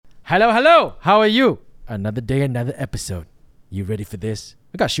Hello, hello. How are you? Another day, another episode. You ready for this?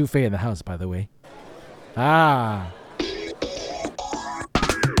 We got Shu Fei in the house, by the way. Ah.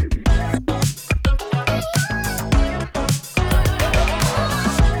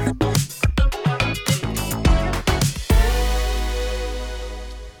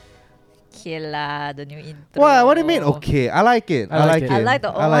 Okay lah, the new intro. What do you mean? Okay, I like it. I like it. I like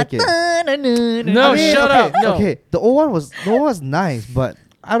the old I like one. it. No, shut up. No. Okay, the old one was nice, but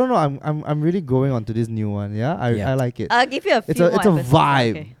I don't know. I'm really going on to this new one. Yeah, I like it. I'll give you a few It's a more episodes,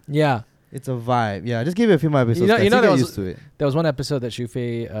 vibe. okay. Yeah. It's a vibe. Yeah, just give it a few more episodes. You know get there was- used to it. There was one episode that Shu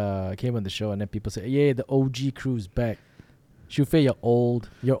Fei came on the show, and then people said, "Yeah, the OG crew's back." Shu Fei, you're old.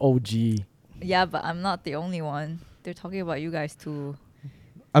 You're OG. Yeah, but I'm not the only one. They're talking about you guys too.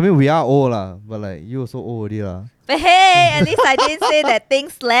 I mean, we are old lah, but like you also old already lah. But hey, at least I didn't say that thing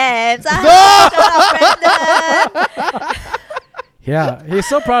slams. Shut up, Brandon. Yeah, he's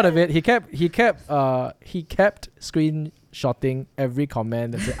so proud of it. He kept screenshotting every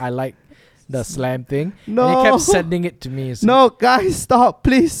comment that said, "I like the slam thing." No. And he kept sending it to me. So No, guys, stop!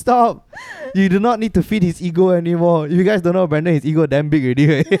 Please stop! You do not need to feed his ego anymore. If you guys don't know Brandon, his ego damn big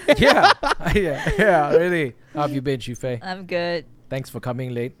already. yeah, yeah, really. How have you been, Shu Fei? I'm good. Thanks for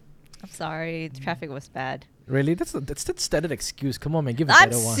coming late. I'm sorry. The traffic was bad. Really? That's the standard excuse. Come on, man, give a I'm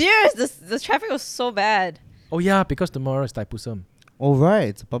better one. serious. The traffic was so bad. Oh yeah, because tomorrow is Taipusam. Oh right,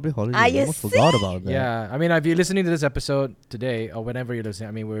 it's a public holiday. Ah, I you almost forgot about that. Yeah, I mean, if you're listening to this episode today or whenever you're listening,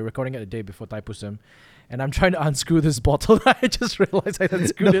 I mean, we're recording it the day before Taipusam, and I'm trying to unscrew this bottle. I just realized I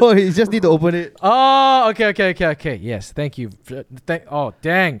unscrewed No, it. you just need to open it. Oh, okay. Yes, thank you. Oh,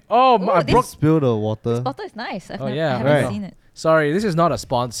 dang. Oh, Ooh, I this- broke. Spill the water. This bottle is nice. Oh, yeah, I haven't right. seen it. Sorry, this is not a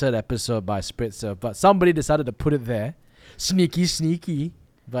sponsored episode by Spritzer, but somebody decided to put it there. Sneaky.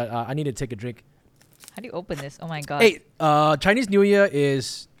 But I need to take a drink. How do you open this? Oh my god. Hey, Chinese New Year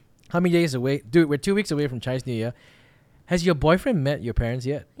is how many days away? Dude, we're 2 weeks away from Chinese New Year. Has your boyfriend met your parents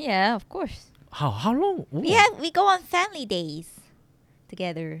yet? Yeah, of course. How long? Ooh. We go on family days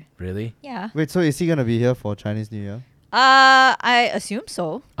together. Really? Yeah. Wait, so is he gonna be here for Chinese New Year? I assume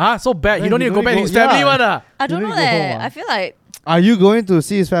so. Ah, so bad. Then You don't you need to go don't back to go- his family, yeah. one. Ah. I don't You know need to go home, that. ah. I feel like Are you going to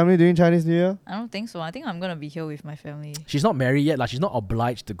see his family during Chinese New Year? I don't think so. I think I'm gonna be here with my family. She's not married yet. Like, she's not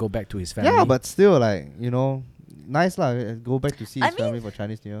obliged to go back to his family. Yeah, but still, like, nice lah. Go back to see I his family for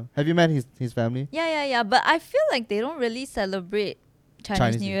Chinese New Year. Have you met his family? Yeah. But I feel like they don't really celebrate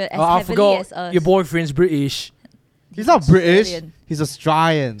Chinese New Year as I heavily forgot as us. your boyfriend's British. He's not British. Australian. He's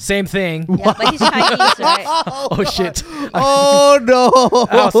Australian. Same thing. Yeah, but he's Chinese, right? Oh shit. Oh no!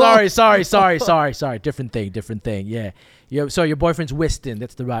 Oh, sorry. Different thing. Yeah. So your boyfriend's Western.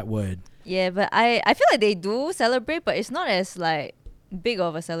 That's the right word. Yeah, but I feel like they do celebrate, but it's not as like big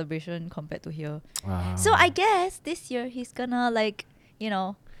of a celebration compared to here. So I guess this year he's gonna he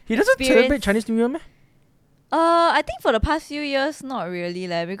doesn't experience- celebrate Chinese New Year, man. I think for the past few years not really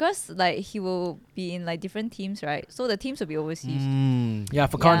because like he will be in like different teams, right? So the teams will be overseas. Yeah,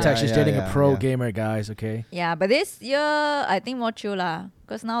 for Yeah. context, she's Yeah, dating yeah, a pro yeah. gamer, guys. Okay. Yeah, but this year I think more chill lah.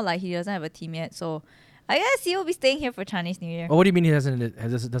 Cause now like he doesn't have a team yet, so I guess he'll be staying here for Chinese New Year. Oh, what do you mean he doesn't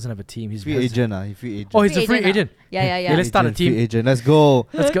have a team? He's Free agent, He's free agent. Oh, he's a free agent, agent. Yeah. Yeah, let's start a Agent, team. Free agent. Let's go.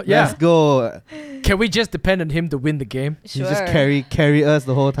 Let's go. Yeah. Let's go. Can we just depend on him to win the game? Sure. He just carry us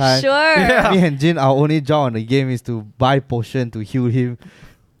the whole time. Sure. Yeah. Me and Jin, our only job on the game is to buy potion to heal him.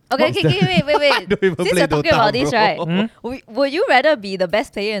 Okay, wait. don't even Since play you're talking Dota, about this, bro. right? Hmm? Would you rather be the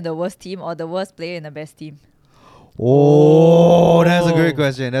best player in the worst team or the worst player in the best team? Oh, that's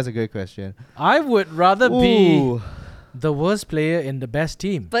a great question. I would rather be Ooh. the worst player in the best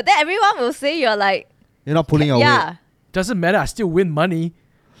team. But then everyone will say you're like, You're not pulling your weight. yeah. Doesn't matter. I still win money.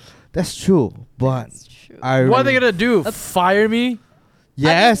 That's true. But That's true. What are they gonna do? Fire me?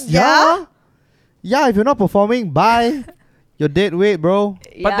 Yes, I mean, yeah. Yeah, if you're not performing, bye. You're dead weight, bro.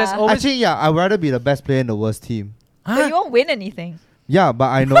 But there's Yeah. always- Actually, yeah, I'd rather be the best player in the worst team. But you won't win anything. Yeah, but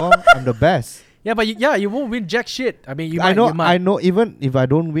I know I'm the best. Yeah, but you won't win jack shit. I mean, you I might. know, You might. I know. Even if I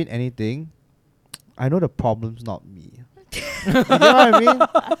don't win anything, I know the problem's not me. You know what I mean?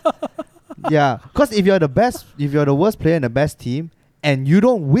 Yeah, because if you're the best, if you're the worst player in the best team, and you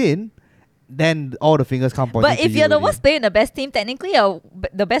don't win, then all the fingers come pointing But to if you you're the already. worst player in the best team, technically you're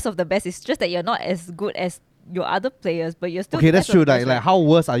the best of the best. It's just that you're not as good as your other players, but you're still Okay, the that's best of true. the Like, best, like right? how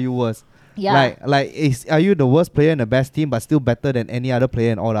worse are you worse? Yeah, Are you the worst player in the best team, but still better than any other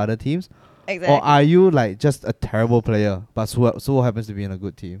player in all the other teams? exactly. Or are you like just a terrible player, but so happens to be in a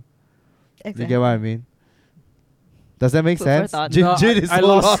good team? exactly. You get what I mean? Does that make Food for sense? thought. Jin, No, Jin is I so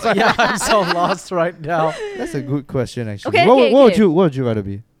lost. lost. Yeah, I'm so lost right now. That's a good question, actually. Okay, what, okay, what okay. would you rather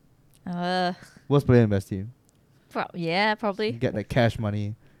be? Uh, Worst player in best team. yeah, probably. Get that cash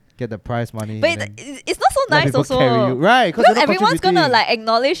money, get the prize money. But and then it's not so let nice people also. carry you. Right, Because you're not everyone's gonna contributing. like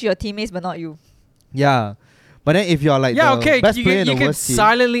acknowledge your teammates but not you. Yeah. But then if you're like Yeah, the okay. best You player in can, the you can worst team,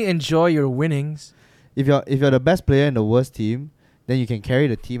 silently enjoy your winnings. if you're the best player in the worst team, then you can carry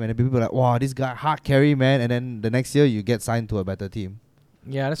the team, and then people are like, wow, this guy hard carry, man. And then the next year you get signed to a better team.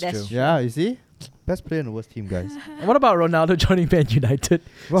 Yeah, that's That's true. true. Yeah, you see, best player in the worst team, guys. What about Ronaldo joining Man United?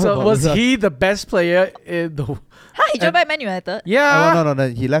 What So about was that? he the best player in the? He joined by Man United. Yeah, Oh, no,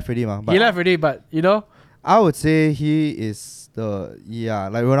 he left already, man. he left already, but you know, I would say he is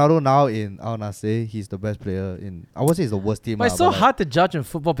like Ronaldo now in Al Nassr, he's the best player in. I would say he's the worst team. but it's lah, so like, hard to judge in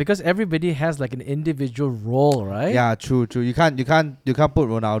football because everybody has like an individual role, right? Yeah, true. You can't put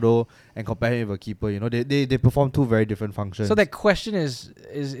Ronaldo and compare him with a keeper. You know, they perform two very different functions. So that question is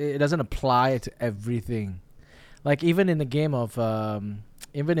it doesn't apply to everything. Like even in the game of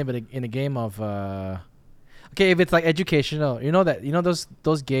okay, if it's like educational, you know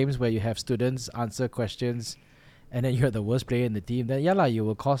those games where you have students answer questions, and then you're the worst player in the team, then you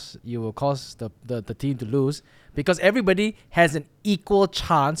will cause the team to lose because everybody has an equal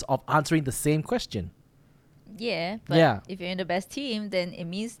chance of answering the same question. Yeah, but Yeah. if you're in the best team, then it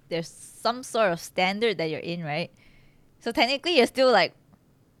means there's some sort of standard that you're in, right? So technically, you're still like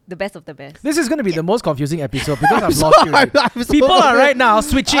the best of the best. This is going to be the most confusing episode because I've lost you. already. I'm so- People are right now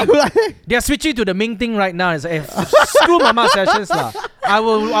switching. I'm like, They're switching to the Ming thing right now. It's like, screw mama sessions lah. I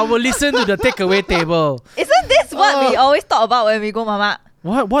will listen to the takeaway table. Isn't this what we always talk about when we go mama?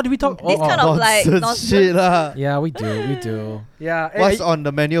 What do we talk? This kind of like nonsense shit lah. Yeah, we do. Yeah. What's on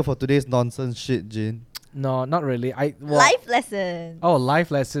the menu for today's nonsense shit, Jin? No, not really. Life lessons. Oh,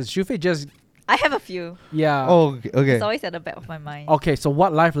 life lessons. Shufei just I have a few. yeah. Oh, okay. It's always at the back of my mind. Okay, so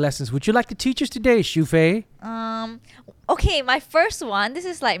what life lessons would you like to teach us today, Shufei? Okay, my first one, this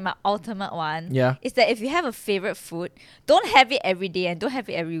is like my ultimate one. Yeah. Is that if you have a favorite food, don't have it every day and don't have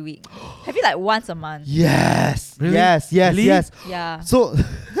it every week. Have it like once a month. Yes. Really? Yes. Really? Yes. Yeah. So,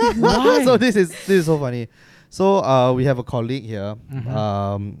 Why? so this is so funny. So we have a colleague here.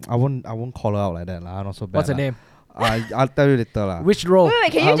 Mhm. I won't call her out like that lah. Not so bad. What's her lah. name? I'll tell you later lah. Which role?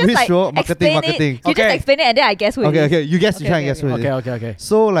 Wait, can you just which like show? explain Marketing. it? You just Okay. explain it and then I guess who it is. Okay. You guess. You Okay, try and okay, guess who it is. Okay.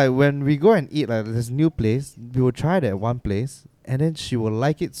 So like when we go and eat, like there's a new place, we will try that one place, and then she will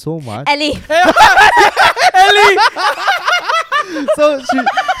like it so much. Ellie. Ellie! So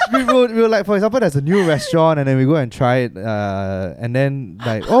we will like, for example, there's a new restaurant, and then we go and try it, and then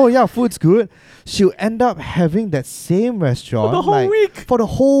like, oh yeah, food's good. She'll end up having that same restaurant For the whole like, week. for the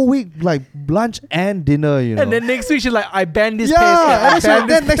whole week, like lunch and dinner. You know. And then next week she's like, I banned this Yeah, place. and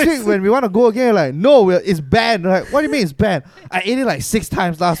then next week when we want to go again, like, no, it's banned. Like, what do you mean it's banned? I ate it like 6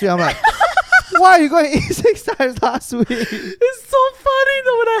 times last week. I'm like, why are you going to eat 6 times last week? It's so funny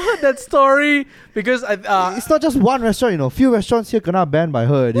though when I heard that story because It's not just one restaurant, you know. Few restaurants here gonna banned by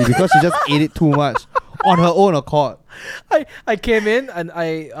her already because she just ate it too much on her own accord. I came in and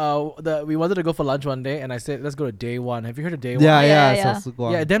we wanted to go for lunch one day and I said let's go to Day One. Have you heard of Day One? Yeah.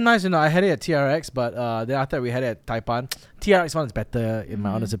 Yeah. Damn nice. You know, I had it at TRX, but then after we had it at Taipan. TRX one is better in my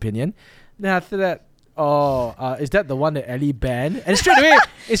honest opinion. Then after that, is that the one that Ellie banned? And straight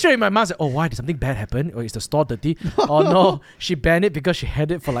away in my mind, I said, oh, why did something bad happen? Or is the store dirty? Oh no, she banned it because she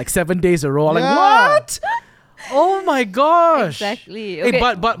had it for like 7 days in a row. I'm like, Yeah. what? Oh my gosh. Exactly. Hey,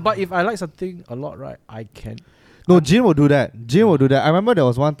 Okay. but if I like something a lot, right, I can. No, Jin will do that. I remember there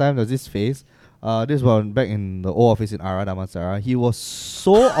was one time there was this phase. This was back in the old office in Ara Damansara. He was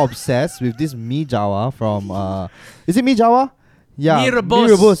so obsessed with this mee jawa from is it mee jawa? Yeah, Mee rebus.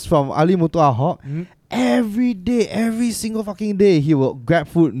 mee rebus from Ali Mutu Ahok. Mm. Every day, every single fucking day, he will grab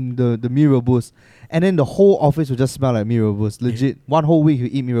food in the mee rebus, and then the whole office will just smell like mee rebus. Legit, one whole week he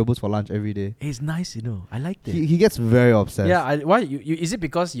eat mee rebus for lunch every day. It's nice, you know. I like it. He gets very obsessed. Yeah, why you is it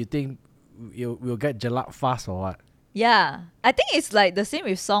because you think you'll get jelak fast or what? Yeah. I think it's like the same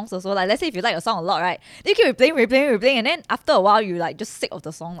with songs also. Like let's say if you like a song a lot, right? Then you keep replaying, and then after a while you like just sick of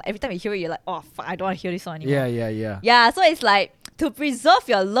the song. Like, every time you hear it, you're like, oh fuck, I don't want to hear this song anymore. Yeah. Yeah, so it's like to preserve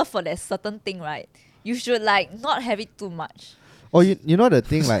your love for that certain thing, right? You should like not have it too much. Oh, you know the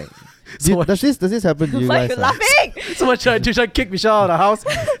thing like. Does this happen to you Why are guys? you laughing? So much trying to kick Michelle out of the house.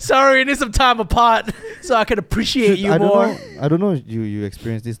 Sorry, we need some time apart so I can appreciate you more. I don't know if you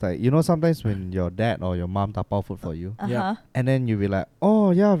experience this, like, you know, sometimes when your dad or your mom tapao food for you, Uh-huh. and then you'll be like,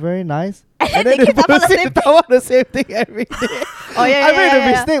 oh yeah, very nice. And then they keep tapao the same thing. tapao the same thing every day. Oh yeah, I made a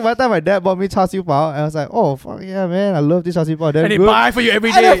yeah. mistake. One time my dad bought me char siu pao, and I was like, oh fuck yeah, man, I love this char siu pao. Damn And they good. buy for you every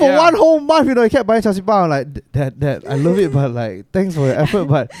And day. then for yeah. one whole month, you know, he kept buying char siu pao. I'm like, Dad, I love it, but like, thanks for your effort,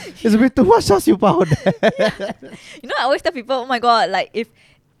 but it's a bit too much char siu pao, Dad. You know, I always tell people, oh my god, like if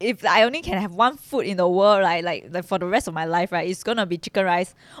if I only can have one food in the world, right, like for the rest of my life, right, it's gonna be chicken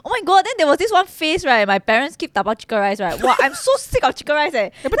rice. Oh my god! Then there was this one phase, right? My parents keep dabao chicken rice, right? Wow, I'm so sick of chicken rice.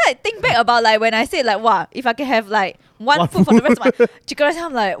 But then I think back about like when I said like, wow, if I can have like one food for the rest of my chicken rice,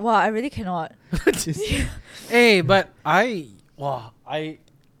 I'm like, wow, I really cannot. Hey, but I love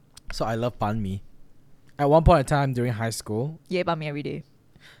banh mi. At one point in time during high school, Yeah, banh mi every day.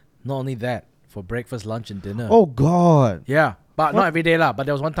 not only that, for breakfast, lunch, and dinner. Oh God. Yeah, but not every day lah. But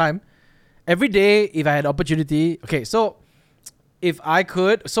there was one time, every day if I had opportunity. Okay, so if I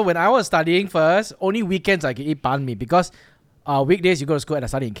could, so when I was studying first, only weekends I could eat banh mi because weekdays you go to school and I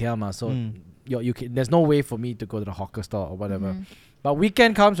study in KL ma, so there's no way for me to go to the hawker store or whatever. But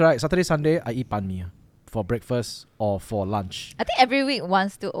weekend comes, right? Saturday, Sunday, I eat banh mi for breakfast or for lunch. I think every week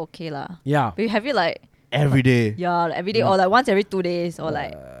once still okay lah. Yeah. But have you like Every day. like every day or like once every 2 days or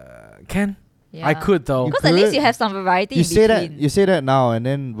like Can? yeah. I could though. Because at least you have some variety You in say between. that you say that now and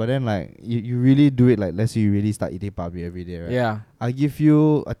then, but then like you really do it like let's say you really start eating banh mi every day, right? Yeah. I give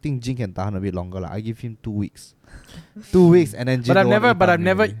you, I think Jin can tahan a bit longer. Like I give him 2 weeks. 2 weeks and then Jin But I've don't wanna never eat banh mi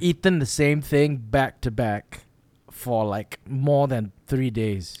never already. eaten the same thing back to back for like more than 3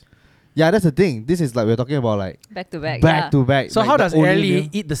 days. Yeah, that's the thing. This is like we're talking about like back to back. back yeah. to back. So like how the does only Ellie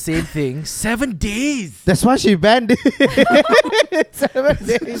meal- eat the same thing 7 days? That's why she banned it. 7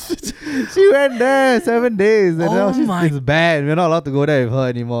 days. She went there 7 days. And now Oh she's, my- it's banned. We're not allowed to go there with her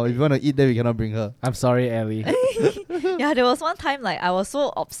anymore. If you want to eat there, we cannot bring her. I'm sorry, Ellie. Yeah, there was one time like I was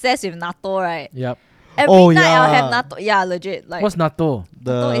so obsessed with natto, right? Yep. Every Oh, night I'll have yeah. natto. Yeah, legit. Like What's natto? natto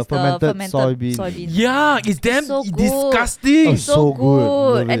The is fermented soybean. Yeah, it's damn so good. disgusting. Oh, It's so so good. good.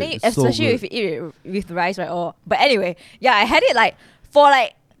 Love And it. then It's so especially good. if you eat it with rice, right? Oh, but anyway, yeah, I had it like for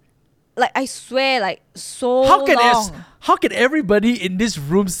like I swear like so long. How can everybody in this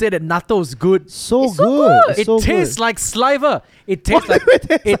room say that natto is good? So It's so good. good. It's It so tastes good. like saliva. It tastes like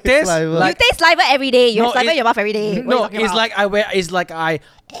It tastes like saliva. You like taste saliva every day. You No, have saliva it- in your mouth every day. What are you no. talking It's about? like I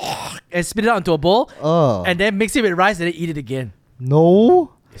and spit it out into a bowl Oh. and then mix it with rice and then eat it again.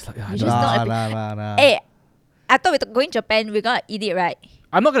 No. It's like You just not a nah. Hey, I thought we're going Japan. We're gonna eat it, right?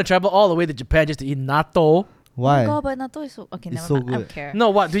 I'm not gonna travel all the way to Japan just to eat natto. Why? Oh God, but natto is so okay. It's Never so mind. I don't good. care. No,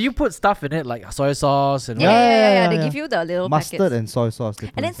 what do you put stuff in it like soy sauce and Yeah. They yeah. give you the little Mustard packets. and soy sauce. they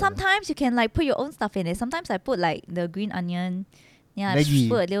put And then inside there. sometimes you can like put your own stuff in it. Sometimes I put like the green onion. Yeah, I just Maggi.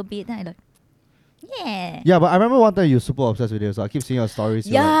 put a little bit. Then I like, yeah. Yeah, but I remember one time you were super obsessed with it, so I keep seeing your stories.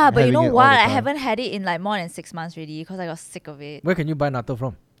 you're, Yeah, like, but you having know it all what? the I time. haven't had it in like more than 6 months already because I got sick of it. Where can you buy natto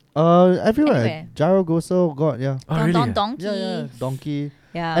from? Everywhere. Anywhere. Gyro Goso got, yeah. Oh, Don really? Don Donkey. Yeah, Donkey.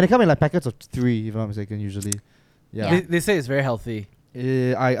 Yeah. And they come in like packets of 3, if I'm not mistaken, usually. Yeah. They say it's very healthy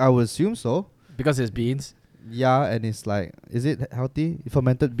I would assume so. because it's beans. Yeah, and it's like, is it healthy?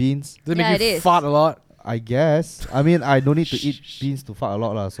 Fermented beans? Does it Yeah, make it you is. fart a lot? I guess. I mean, I don't need to eat beans to fart a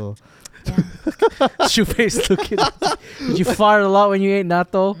lot, lah. So Yeah. Shupe's looking at you. Did you fart a lot when you ate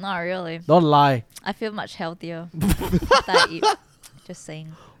natto? Not really. Don't lie. I feel much healthier after I eat. Just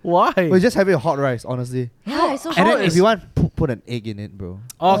saying. Why? we're just having a hot rice, honestly. Yeah, it's so And hot. then if you want, put an egg in it, bro.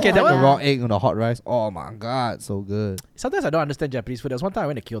 Okay, Oh, that Like one. a raw egg on the hot rice. Oh my god, so good. Sometimes I don't understand Japanese food. There was one time I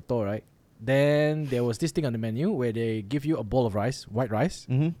went to Kyoto, right? Then there was this thing on the menu where they give you a bowl of rice, white rice,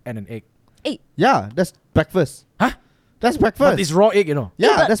 Mm-hmm. and an egg. Yeah, that's breakfast. Huh? That's But breakfast. it's raw egg, you know.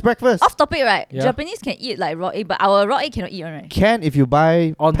 Yeah, but that's breakfast. Off topic, right? Yeah. Japanese can eat like raw egg, but our raw egg cannot eat, right? Can if you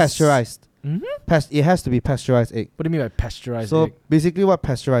buy On s- pasteurized. Mm-hmm. It has to be pasteurized egg. What do you mean by pasteurized So egg? basically, what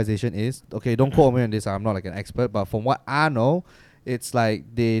pasteurization is? Okay, don't quote me on this. I'm not like an expert, but from what I know, it's like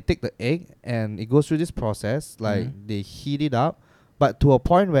they take the egg and it goes through this process. Like they heat it up, but to a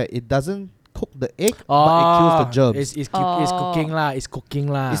point where it doesn't cook the egg, but it kills the germs. It's Oh. cooking lah. It's cooking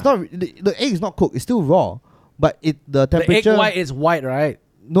lah. It's not the egg is not cooked. It's still raw, but the the egg temperature. white is white, right?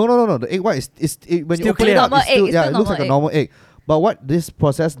 No. The egg white is when Still you open clear. it up, Normal it's still, egg, it's yeah, still it looks like a normal normal egg. But what this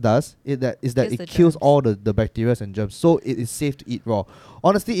process does is that Kills it the kills germs. all the bacteria and germs, so it is safe to eat raw.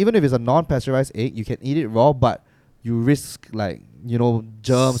 Honestly, even if it's a non-pasteurized egg, you can eat it raw, but you risk like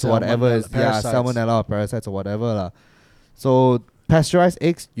germs or whatever, Salmonella, parasites. salmonella or parasites or whatever lah. So pasteurized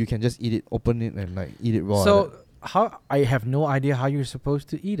eggs, you can just eat it, open it, and like eat it raw. So how I have no idea how you're supposed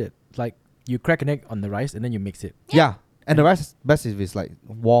to eat it. Like you crack an egg on the rice and then you mix it. yeah. And the rice best if it's like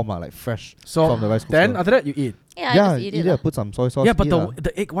warm, like fresh So from the rice cooker. then after that you eat. Yeah, yeah, I just eat it. lah. put some soy sauce. Yeah, but eat lah.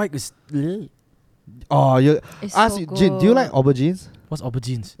 the egg white is. Oh, you It's ask so you, Jin, do you like good. aubergines? What's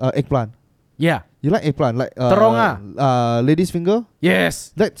aubergines? Eggplant. Yeah. You like eggplant, like Terong lady's finger?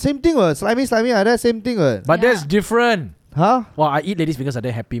 Yes. Like same thing, slimy, like that same thing, But Yeah. that's different. huh? Well, I eat ladies fingers are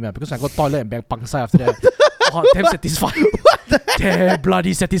damn happy, man, because I go toilet and bang pangsai after that. Oh, damn satisfying. Damn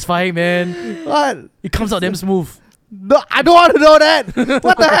bloody satisfying, man. What? It comes out damn smooth. No, I don't want to know that.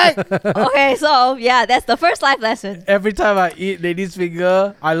 What the heck? Okay, so yeah, that's the first life lesson. Every time I eat lady's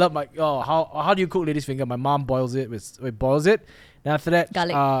finger, I love my how do you cook lady's finger? My mom boils it boils it. Then after that,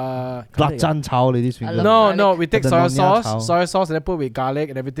 Garlic. garlic. Belacan chow, ladies' finger. love No, garlic. no, we take The soy Nyonya sauce, chow. and then put with garlic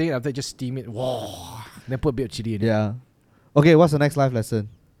and everything. And after that, just steam it. Whoa. Then put a bit of chili in it. Yeah. Okay, what's the next life lesson?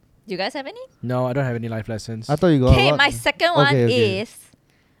 Do you guys have any? No, I don't have any life lessons. I thought you got a Okay, lot. my second one Okay. is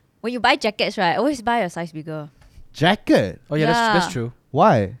when you buy jackets, right? Always buy a size bigger. Jacket. Oh yeah, Yeah. that's true.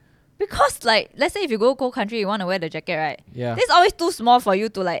 Why? Because like, let's say if you go cold country, you want to wear the jacket, right? Yeah, It's always too small for you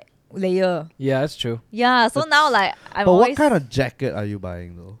to like layer. yeah, that's true. Yeah, so now like I'm But always what kind of jacket are you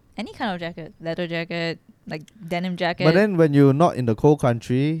buying though? any kind of jacket, leather jacket, like denim jacket. But then when you're not in the cold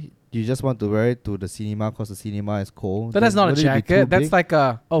country, you just want to wear it to the cinema because the cinema is cold. But that's then not a would it be too jacket. That's big? like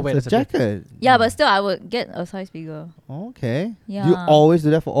a. Oh wait, It's that's a a jacket. yeah, but still, I would get a size bigger. Okay. Yeah. Do you always do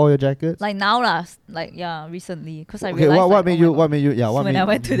that for all your jackets? Like now lah, like yeah, recently, because I Okay, realized what like, made oh my you God, what made you yeah what when made I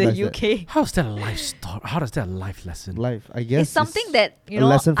went to the realize that? UK. How's that a life story? How does that a life lesson? Life, I guess. It's something that you a know.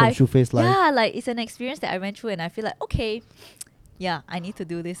 lesson from I, Shoeface life. yeah, like it's an experience that I went through, and I feel like okay, yeah, I need to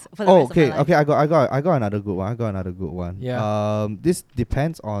do this for the Oh, rest of my okay, life. okay. I got another good one. Yeah. This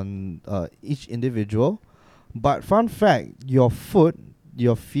depends on each individual, but fun fact: your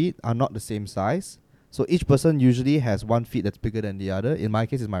feet are not the same size. So each person usually has one feet that's bigger than the other. In my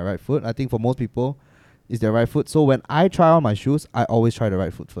case, it's my right foot. I think for most people, it's their right foot. So when I try on my shoes, I always try the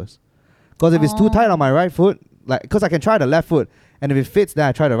right foot first. Because if it's too tight on my right foot, like, because I can try the left foot, and if it fits, then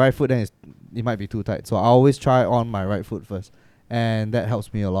I try the right foot, then it might be too tight. So I always try on my right foot first, and that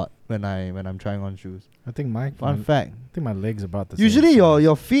helps me a lot when I'm trying on shoes. I think my Fun fact. I think my legs about the same Usually size.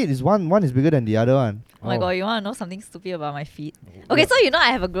 your feet is one is bigger than the other one. Oh my god, you want to know something stupid about my feet? Okay, so you know I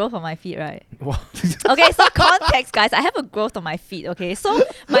have a growth on my feet, right? What? Okay, so context, guys, I have a growth on my feet. Okay, so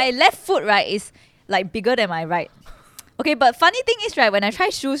my left foot, right, is like bigger than my right. Okay, but funny thing is, right, when I try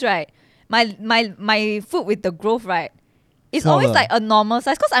shoes, right, my foot with the growth, right, it's always Smaller. like a normal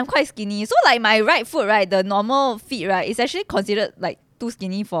size because I'm quite skinny. So like my right foot, right, the normal feet, right, is actually considered like too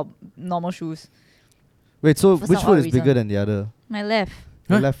skinny for normal shoes. Wait, so For which some foot odd is bigger reason. than the other? My left,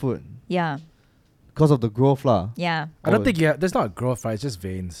 The Huh? left foot. yeah, Because of the growth lah. yeah. I don't think there's not a growth, right? It's just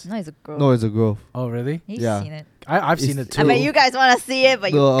veins. No, it's a growth. No, it's a growth. Oh really? You've yeah. seen it. I've It's- seen it too. I bet you guys want to see it,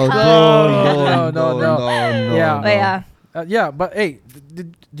 but you No, can't. No. Yeah. But yeah, Yeah, but hey,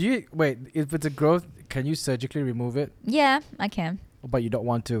 do you wait? If it's a growth, can you surgically remove it? yeah, I can. But you don't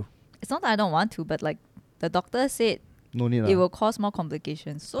want to. It's not that I don't want to, but like the doctor said, No need it lah. will cause more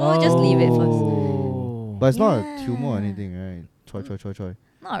complications. So just leave it first. Oh. But it's not a tumor or Yeah. anything, right? Choi.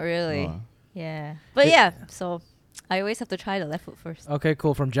 Not really. No ah. Yeah. But yeah, so I always have to try the left foot first. Okay,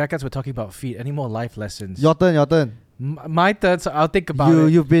 cool. From jackets, we're talking about feet. Any more life lessons? Your turn. My turn. So I'll think about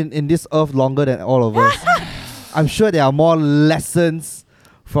it. You've been in this earth longer than all of us. I'm sure there are more lessons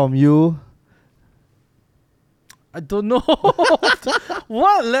from you. I don't know.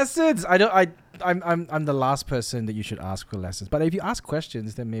 What lessons? I'm the last person that you should ask for lessons. But if you ask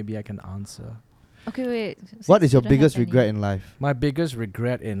questions, then maybe I can answer. Okay, wait. What is your you don't biggest have any- regret in life? My biggest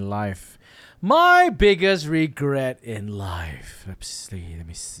regret in life. My biggest regret in life. Let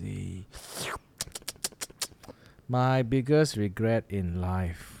me see. My biggest regret in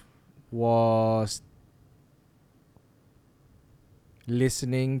life was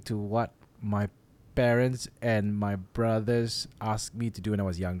listening to what my parents and my brothers asked me to do when I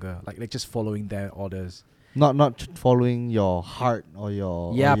was younger. Like just following their orders. Not following your heart or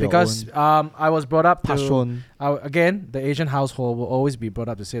your Yeah, or your because own I was brought up to passion. again, the Asian household will always be brought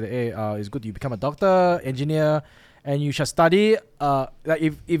up to say that, hey, it's good you become a doctor, engineer, and you shall study. Like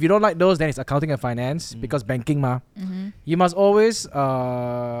if you don't like those, then it's accounting and finance because banking ma. Mhm. You must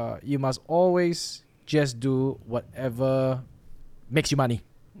always just do whatever makes you money.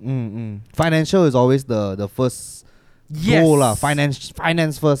 Financial is always the first goal lah.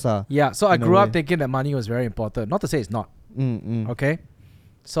 Finance first lah. Yeah. So I In a grew up way. thinking that money was very important. Not to say it's not. Mm. Okay.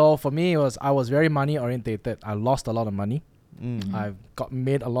 So for me, I was very money orientated. I lost a lot of money. Mm. I've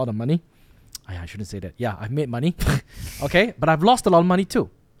made a lot of money. I shouldn't say that. Yeah, I've made money. Okay, but I've lost a lot of money too.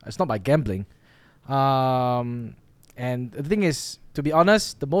 It's not by gambling. And the thing is, to be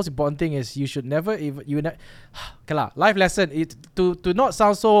honest, the most important thing is you should never okay lah, life lesson. To not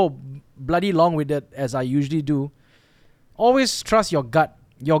sound so bloody long with it as I usually do. Always trust your gut.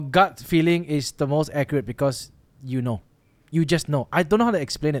 Your gut feeling is the most accurate because you know. You just know. I don't know how to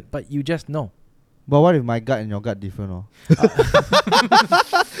explain it, but you just know. But what if my gut and your gut different? Oh?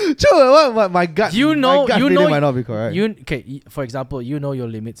 Sure, what my gut? You know- my gut you feeling know- might not be correct. For example, you know your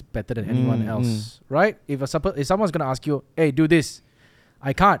limits better than anyone Mm, else, right? If someone's gonna ask you, "Hey, do this,"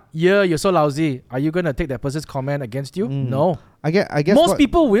 I can't. Yeah, you're so lousy. Are you gonna take that person's comment against you? Mm. No. I guess Most what,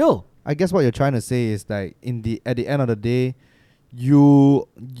 people will. I guess what you're trying to say is like at the end of the day, you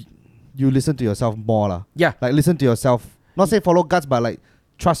listen to yourself more lah. Yeah. Like listen to yourself. Not say follow guts, but like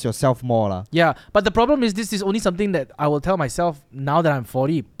trust yourself more lah. Yeah, but the problem is this is only something that I will tell myself now that I'm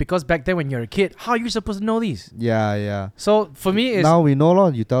 40. Because back then when you're a kid, how are you supposed to know these? Yeah. So for me, it's Now we know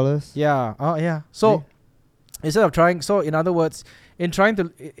lor. You tell us. yeah. Oh yeah. So instead of trying, so in other words,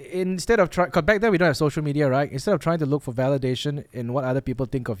 instead of trying, because back then we don't have social media, right? Instead of trying to look for validation in what other people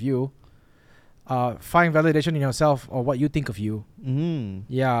think of you, find validation in yourself or what you think of you. Mm.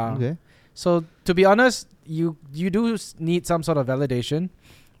 Yeah. Okay. So to be honest, you do need some sort of validation,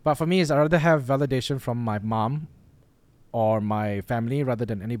 but for me, I'd rather have validation from my mom or my family rather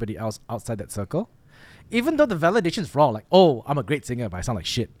than anybody else outside that circle. Even though the validation is wrong, like, oh, I'm a great singer, but I sound like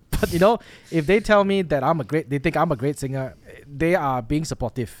shit. But you know, if they tell me that they think I'm a great singer, they are being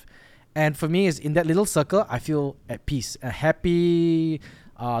supportive. And for me, is in that little circle, I feel at peace, happy,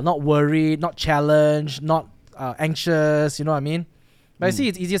 not worried, not challenged, not anxious. You know what I mean? But I see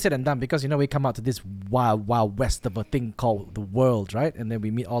it's easier said than done because, you know, we come out to this wild west of a thing called the world, right? And then we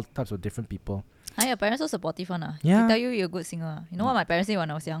meet all types of different people. Hi, your parents so supportive one. Yeah. They tell you're a good singer. You know what my parents say when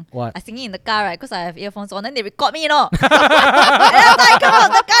I was young? What? I singing in the car, right? Because I have earphones on. Then they record me, you know. And I come out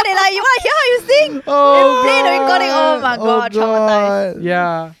of the car, they're like, you want to hear how you sing? They play the recording. Oh my God, traumatized.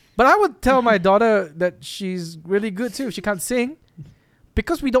 Yeah. But I would tell my daughter that she's really good too. She can't sing.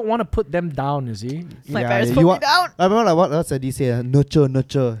 Because we don't want to put them down, you see. My parents put me down. I remember like what Eddie say, nurture.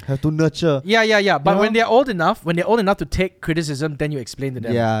 Have to nurture. Yeah. But You know? when they're old enough to take criticism, then you explain to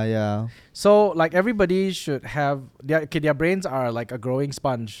them. Yeah. So like everybody should have their brains are like a growing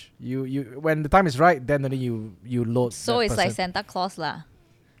sponge. You when the time is right, then only you load. So that it's person. like Santa Claus lah.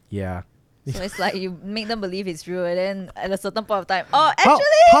 Yeah. So it's like you make them believe it's real, and then at a certain point of time, oh, How,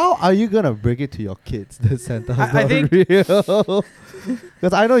 actually, how are you gonna break it to your kids that Santa's I not think- real?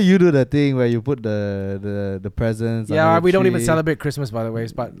 Because I know you do the thing where you put the presents. Yeah, under the we don't even tree. celebrate Christmas, by the way.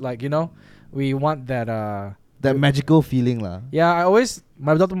 But like, you know, we want that. That magical feeling lah. Yeah, I always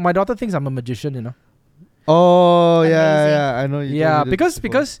my daughter thinks I'm a magician. You know. Oh Amazing. yeah. I know you. Yeah, told me this before.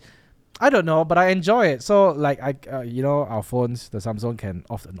 because I don't know, but I enjoy it. So like you know, our phones, the Samsung can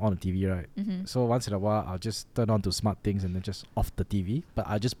off and on the TV, right? Mhm. So once in a while, I'll just turn on to smart things and then just off the TV. But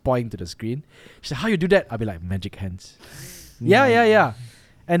I'll just point to the screen. She said, "How you do that?" I'll be like, "Magic hands." Yeah.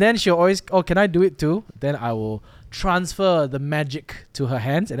 And then she'll always, "Oh, can I do it too?" Then I will transfer the magic to her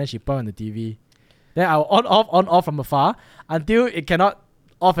hands, and then she point on the TV. Then I'll on off from afar until it cannot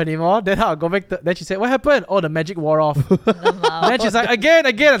off anymore. Then I'll go back. Then she said, "What happened?" "Oh, the magic wore off." Then she's like, again.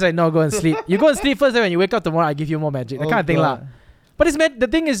 I was like, "No, go and sleep. You go and sleep first. Then when you wake up tomorrow, I give you more magic." That kind of thing, lah. But the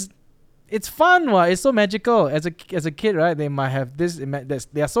thing is, it's fun. It's so magical. As a kid, right? They might have this.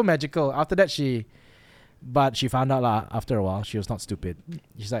 They are so magical. After that, but she found out lah. After a while, she was not stupid.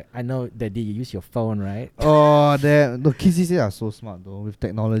 She's like, "I know, Daddy, you use your phone, right?" Oh, the kids are so smart though with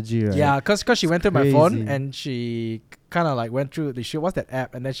technology, right? Yeah, cause she went through my phone Crazy. and she kind of like went through what's that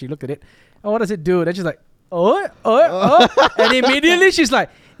app? And then she looked at it. "Oh, what does it do?" Then she's like, oh. And immediately she's like,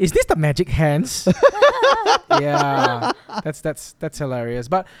 "Is this the magic hands?" Yeah, that's hilarious.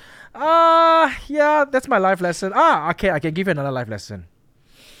 But yeah, that's my life lesson. Okay, I can give you another life lesson.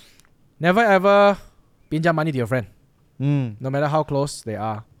 Never ever pinjam money to your friend, no matter how close they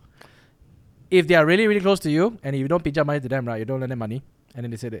are. If they are really, really close to you, and if you don't pinjam money to them, right, you don't lend them money, and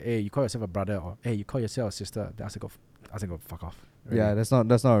then they say that, "Hey, you call yourself a brother," or "Hey, you call yourself a sister," then I say go fuck off. Really. Yeah, that's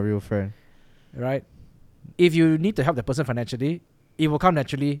not a real friend. Right? If you need to help the person financially, it will come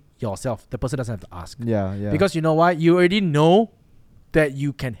naturally yourself. The person doesn't have to ask. Yeah. Because you know why? You already know that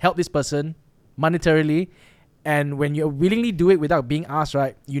you can help this person monetarily, and when you willingly do it without being asked,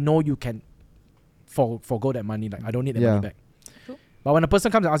 right, you know you can forgo that money. Like, I don't need that money back. True. But when a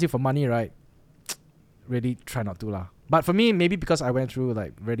person comes and asks you for money, right, really try not to lah. But for me, maybe because I went through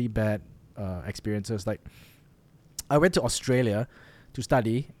like really bad experiences. Like, I went to Australia to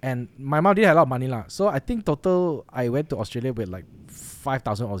study, and my mom didn't have a lot of money lah. So I think total I went to Australia with like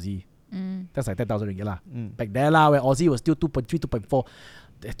 5,000 Aussie. That's like 10,000 ringgit lah. Back there lah, where Aussie was still 2.3, 2.4,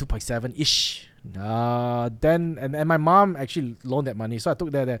 2.7 ish. Then and my mom actually loaned that money, so I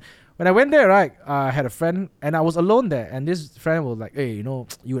took that there. When I went there, right, I had a friend and I was alone there, and this friend was like, "Hey, you know,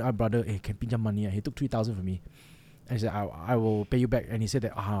 you and our brother, hey, can pinjam money?" He took 3,000 from me. And he said, I will pay you back. And he said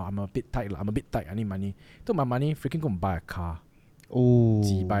that, I'm a bit tight. I need money. He took my money, freaking go and buy a car. Oh.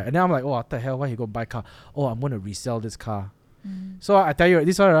 And then I'm like, what the hell? Why he go buy a car? Oh, I'm going to resell this car. So I tell you,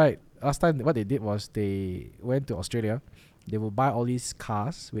 this one, right? Last time, what they did was they went to Australia. They will buy all these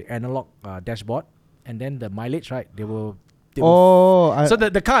cars with analog dashboard. And then the mileage, right? They will They will Oh, so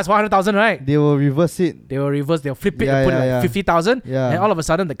the car is 100,000, right? they will reverse it. They will reverse. They'll flip it Yeah, and put it yeah, like yeah. 50,000, Yeah. and all of a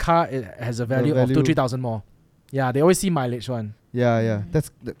sudden the car has a value of value. 2,000-3,000 more. Yeah, they always see mileage one. Yeah.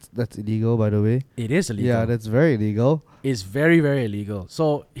 That's illegal, by the way. It is illegal. Yeah, that's very illegal. It's very, very illegal.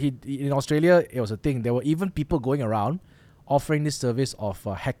 So in Australia, it was a thing. There were even people going around offering this service of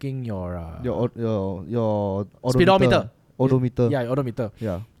hacking your Your speedometer. odometer. Yeah, your odometer.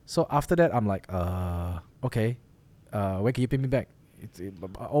 Yeah. So after that, I'm like, okay, when can you pay me back?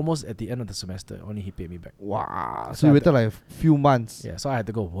 Almost at the end of the semester, only he paid me back. Wow. So So you I waited like a few months. Yeah, so I had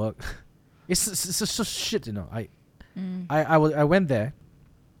to go work. it's so shit, you know. Mm. I went there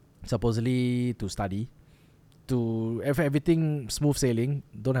supposedly to study, to everything smooth sailing,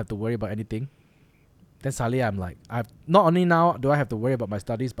 don't have to worry about anything. Then suddenly I'm like, I've not only now do I have to worry about my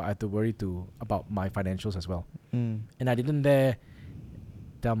studies, but I have to worry about my financials as well. Mm. And I didn't dare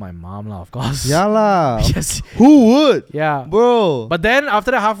tell my mom lah, of course. Yeah lah. Yes. Who would? Yeah. Bro. But then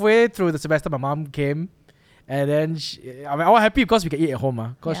after that, halfway through the semester, my mom came, and then I was happy because we can eat at home,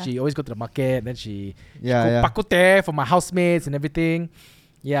 because Yeah. she always go to the market. Then she yeah. cook pakute for my housemates and everything.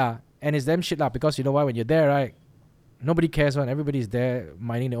 Yeah, and it's damn shit lah, because you know why? When you're there, right, nobody cares one. Everybody's there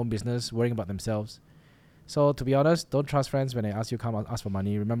minding their own business, worrying about themselves. So to be honest, don't trust friends when they ask you come and ask for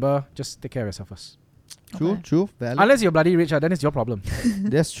money. Remember, just take care of yourself first. True, Okay. true. Valid. Unless you're bloody rich, then it's your problem.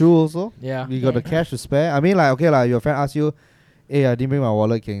 That's true also. Yeah. We got the Yeah. cash to spare. I mean, like, okay, like, your friend asks you, hey, I didn't bring my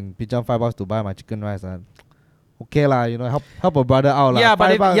wallet, can pinjam $5 to buy my chicken rice. Okay, lah, you know, help a brother out. Yeah, lah.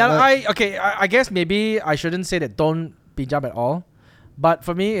 but $5, I guess maybe I shouldn't say that don't pinjam at all. But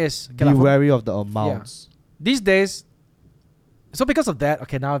for me, it's okay, be lah, wary of the amounts. these days. So because of that,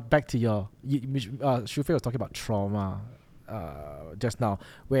 okay, now back to Shufei was talking about trauma just now,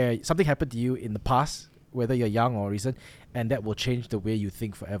 where something happened to you in the past, whether you're young or recent, and that will change the way you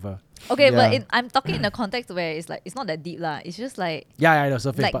think forever. Okay, but Yeah. I'm talking in a context where it's like it's not that deep lah. It's just like Yeah, I know,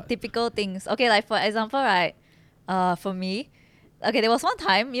 surface, like but typical things. Okay, like for example, right? For me, okay, there was one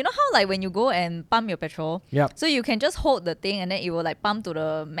time, you know how like when you go and pump your petrol, yeah, so you can just hold the thing and then it will like pump to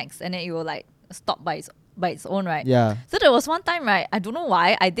the max and then it will like stop by its own, right? Yeah. So there was one time, right? I don't know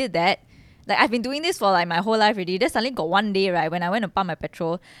why I did that. Like I've been doing this for like my whole life already. Then suddenly got one day, right, when I went to pump my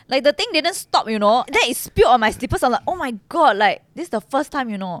petrol, like the thing didn't stop, you know. Then it spilled on my slippers. I'm like, oh my god, like this is the first time,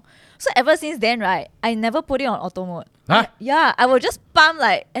 you know. So ever since then, right, I never put it on auto mode. Huh? Yeah, I will just pump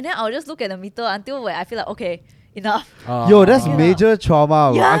like, and then I'll just look at the meter until where I feel like okay, enough. Yo, that's Yeah. major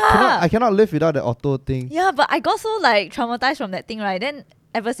trauma. Yeah. I cannot live without the auto thing. Yeah, but I got so like traumatized from that thing, right? Then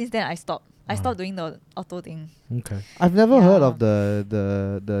ever since then I stopped. I stopped doing the auto thing. okay. I've never heard Yeah. of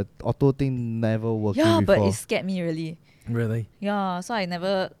the auto thing never working Yeah, before. but it scared me really. Really? Yeah, so I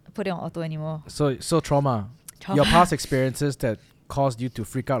never put it on auto anymore. So trauma. Your past experiences that caused you to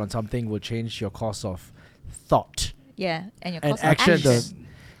freak out on something will change your course of thought Yeah, and your and course of actions. action.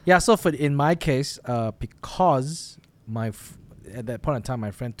 Yeah, so in my case, because at that point in time,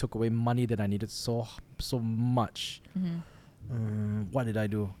 my friend took away money that I needed so much. Mhm. What did I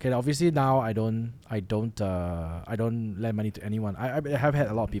do? Okay, obviously now I don't lend money to anyone. I have had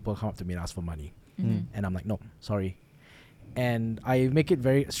a lot of people come up to me and ask for money, Mhm. and I'm like, no, sorry. And I make it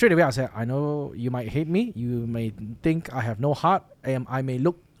very straight away. I say, I know you might hate me. You may think I have no heart. I may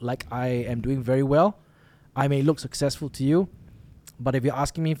look like I am doing very well. I may look successful to you. But if you're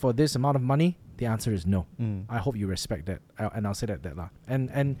asking me for this amount of money, the answer is no. Mm. I hope you respect that. And I'll say that lah.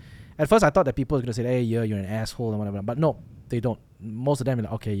 And at first I thought that people were going to say, hey, you're an asshole and whatever. But no, they don't. Most of them are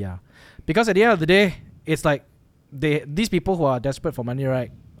like, okay, yeah. Because at the end of the day, it's like these people who are desperate for money,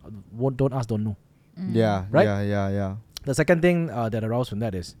 right, don't ask, don't know. Mm. Yeah, Right? Yeah. The second thing that arose from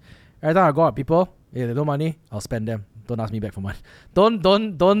that is, every time I go out, people, if they don't money, I'll spend them. Don't ask me back for money. Don't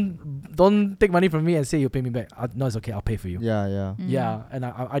take money from me and say you pay me back. No, it's okay. I'll pay for you. Yeah. Mm. Yeah, and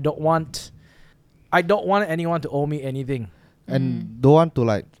I don't want anyone to owe me anything. And don't want to,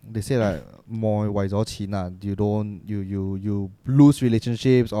 like, they say like more wise or China. You lose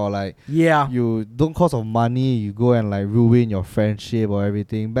relationships, or like Yeah. you don't, cause of money you go and like ruin your friendship or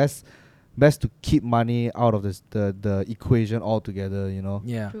everything. Best to keep money out of the equation altogether, you know.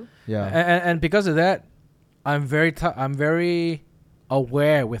 Yeah. True. Yeah. And because of that, I'm very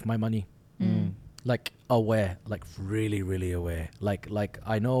aware with my money. Mm. Like aware, like really, really aware. Like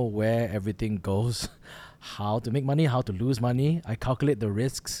I know where everything goes, how to make money, how to lose money. I calculate the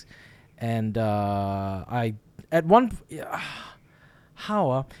risks, and last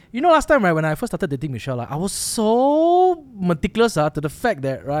time, right, when I first started dating Michelle, I was so meticulous to the fact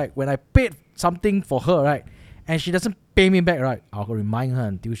that, right, when I paid something for her, right, and she doesn't pay me back, right, I'll remind her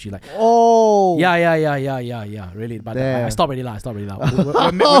until she like, Oh. yeah, really. But I Damn. stopped already lah.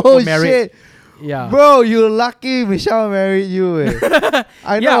 We're Oh married. shit. Yeah. Bro, you're lucky Michelle married you.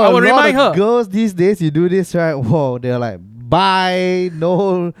 I know Yeah, I a will lot remind of her. girls these days, you do this, right? Whoa, they're like, bye,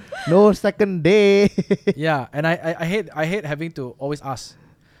 no second day. Yeah, and I hate having to always ask.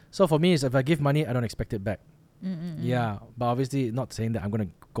 So for me, is if I give money, I don't expect it back. Yeah, but obviously not saying that I'm gonna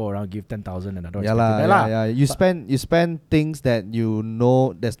go around give 10,000 and I don't Yeah, expect it back yeah, lah. yeah. You But- spend things that you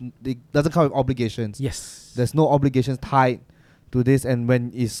know it doesn't come with obligations. Yes. There's no obligations tied to this, and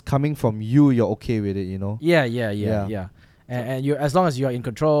when it's coming from you, you're okay with it. You know. Yeah. Yeah. And you, as long as you're in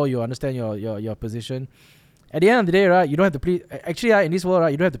control, you understand your position. At the end of the day, right, you don't have to please. Actually, in this world,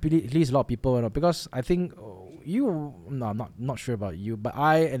 right, you don't have to please a lot of people, you know, because I think no, I'm not sure about you, but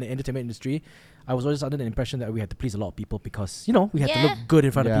I in the entertainment industry, I was always under the impression that we had to please a lot of people because we had to Yeah. look good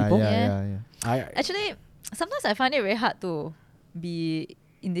in front of people. Yeah. Actually, sometimes I find it very hard to be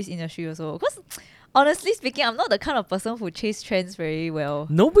in this industry also. Because honestly speaking, I'm not the kind of person who chase trends very well.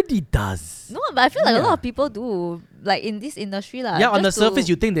 Nobody does. No, but I feel like a Yeah. lot of people do. Like in this industry, lah. Yeah, on the just to- surface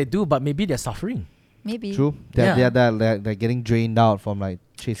you think they do, but maybe they're suffering. maybe True. Yeah. They're getting drained out from like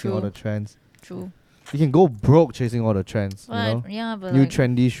chasing all True. the trends. True. You can go broke chasing all the trends. You know? Yeah, but New like,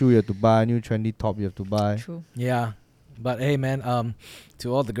 trendy shoe you have to buy, new trendy top you have to buy. true. Yeah, but hey, man,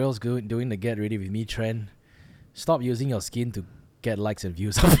 to all the girls doing the get ready with me trend, stop using your skin to get likes and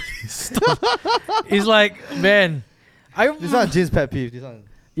views. Stop. It's like, man, This one Jin's pet peeve. This one.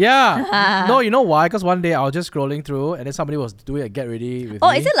 yeah. No, you know why? Because one day I was just scrolling through, and then somebody was doing a get ready with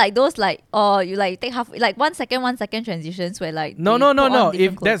Oh, me. is it like those like you like take half like 1 second transitions where like No. they put on If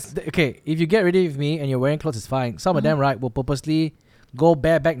different that's clothes? okay, if you get ready with me and you're wearing clothes, it's fine. Some of them, right, will purposely go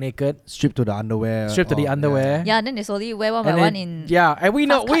bareback naked, Strip to the underwear. strip to the or- underwear. Yeah, then they slowly wear one by and one then- in yeah, and we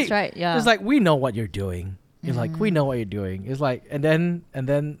know fast cuts, right? Yeah, It's like we know what you're doing. It's like we know what you're doing. It's like and then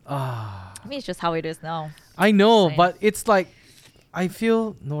I mean it's just how it is now. I know, Same. but it's like I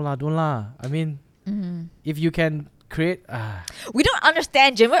feel no lah, don't lah. I mean, if you can create We don't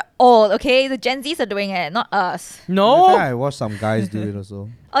understand, Jim. We're old, okay? The Gen Zs are doing it, not us. I no. think I watched some guys do it also.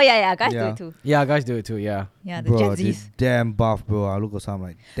 Oh yeah, guys do Yeah. it too. Yeah, guys do it too. Yeah. Yeah, the Bro, Gen they Zs. damn buff, bro. I look at some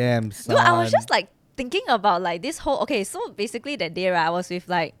like damn son. No, I was just like thinking about like this whole so basically that day, right, I was with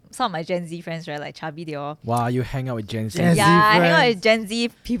like some of my Gen Z friends, right? Like Chubby, they all. Wow, you hang out with Gen Z. Gen Z Yeah, I hang out friends. with Gen Z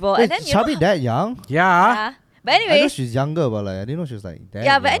people. Wait, and then you Chubby know, that young? Yeah. yeah. But I know anyways, she's younger, but like I didn't know she was like that.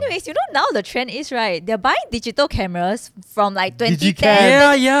 yeah, but young. anyways, you know now the trend is, right, they're buying digital cameras from like Digicam.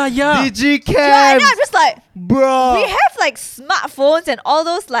 2010. Yeah. Yeah, Digicam, and then I'm just like, bro. we have like smartphones and all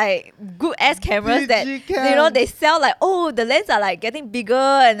those like good ass cameras that Digicam. they sell like, oh, the lens are like getting bigger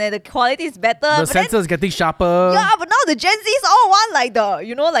and then the quality is better. The but then, sensor's getting sharper. yeah, but now the Gen Zs all want like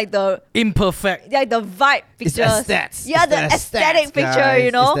the like the Imperfect. the vibe It's pictures. aesthetics. Yeah, It's the aesthetic aesthetics, picture, guys. you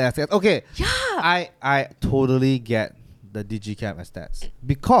know. It's the aesthetics. Okay, Yeah. I totally get the digicam aesthetics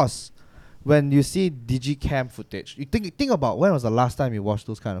because when you see digicam footage, you think about when was the last time you watched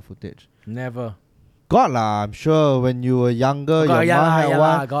those kind of footage. Never. God lah, I'm sure when you were younger, God, your yeah, mom lah, had yeah,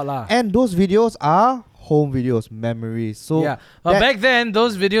 one, lah, God lah. and those videos are home videos, memories. So yeah, but that- back then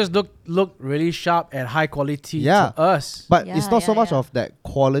those videos look really sharp and high quality Yeah. to us. But Yeah, it's not so yeah, much yeah. of that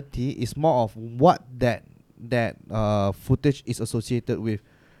quality. It's more of what that footage is associated with.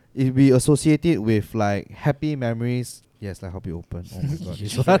 It we associate it with like happy memories. Yes, like help you open. Oh my god!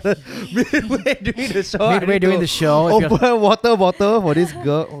 Yes. Midway during the show, I Midway need during to the show, if you're- open water bottle for this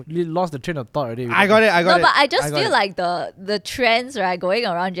girl. Oh, you lost the train of thought already. I got it. I got No, it. but I just got feel it. like the trends, right, going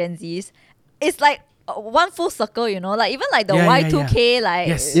around Gen Zs, it's like one full circle, you know, like even like the Yeah, yeah, Y2K, like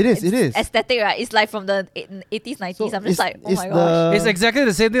Yes. It is, it's it is. aesthetic, right? It's like from the 80s, 90s. So I'm just it's- like, oh it's my the- gosh. It's exactly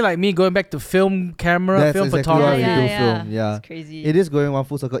the same thing like me going back to film camera, That's film exactly photography. what we do film, It's yeah. crazy. It is going one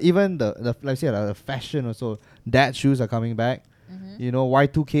full circle. Even the like I said, the fashion also. Dad shoes are coming back. Mm-hmm. You know,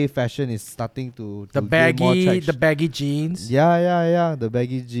 Y2K fashion is starting to The gain more baggy, traction. the baggy jeans. Yeah. The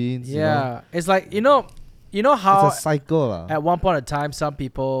baggy jeans. you know. Yeah, it's like you know how It's a cycle. lah. at one point in time some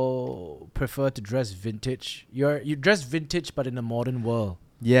people prefer to dress vintage. You dress vintage, but in a modern world.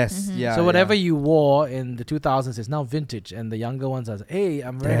 Yes. Mhm. Yeah. so whatever yeah. you wore in the 2000s is now vintage, and the younger ones are, hey,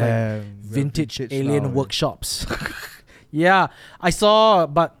 I'm wearing like Damn, vintage vintage alien now, workshops. Yeah, I saw,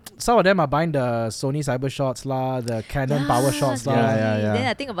 but some of them are buying the Sony Cyber Shots lah, the Canon Power Shots lah. Yeah. Then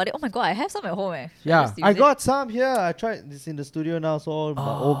I think about it, oh my god, I have some at home. Should Yeah. just use I it? got some here. I tried this in the studio now, so all my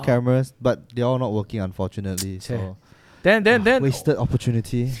Oh. old cameras, but they're all not working unfortunately. So Then wasted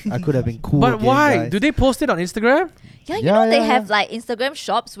opportunity. I could have been cool. but again, why guys. do they post it on Instagram? Yeah, you Yeah, know they yeah, have yeah. like Instagram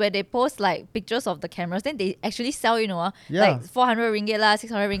shops where they post like pictures of the cameras. Then they actually sell, Yeah. like 400 ringgit lah,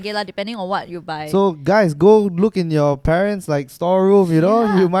 600 ringgit lah, depending on what you buy. So guys, go look in your parents' like storeroom.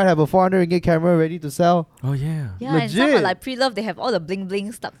 Yeah. You might have a 400 ringgit camera ready to sell. Oh yeah. yeah, and some are legit. like pre-loved. They have all the bling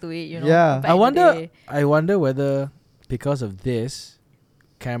bling stuck to it. Yeah. back I in the wonder. day. I wonder whether because of this,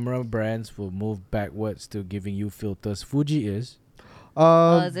 camera brands will move backwards to giving you filters. Fuji is.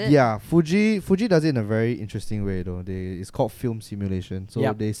 Is it? Yeah, Fuji does it in a very interesting way though. It's called film simulation. So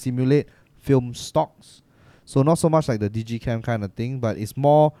Yep. they simulate film stocks. So not so much like the digicam kind of thing, but it's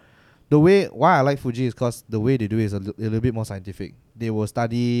more the way why I like Fuji is because the way they do it is a little bit more scientific. They will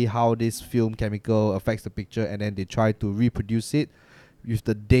study how this film chemical affects the picture, and then they try to reproduce it with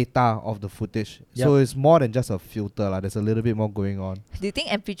the data of the footage. So it's more than just a filter. There's a little bit more going on. Do you think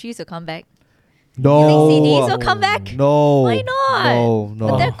MP3s will come back? No. You think CDs will come back? No. Why not? No.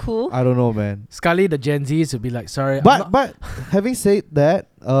 But they're cool. I don't know, man. Scully, the Gen Zs will be like, sorry. I'm But not- but having said that,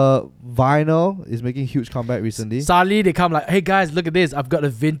 vinyl is making huge comeback recently. Sally, they come like, hey guys, look at this. I've got a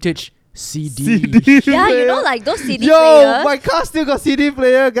vintage CD. Yeah, you know, like those CD Yo, players. my car still got CD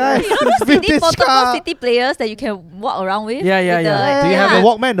player, guys. You know those CD Vintage portable car. CD players that you can walk around with? Yeah, yeah, With yeah. the- Do you have the it?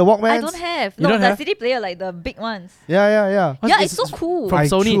 Walkman? The Walkman. I don't have. You No, don't the have? CD player, like the big ones. Yeah. Yeah, It's- it's so cool. from I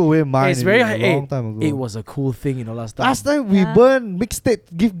Sony. threw away mine. It's very a high. long time ago. It was a cool thing, last time. Last time we Yeah. burn mixtape,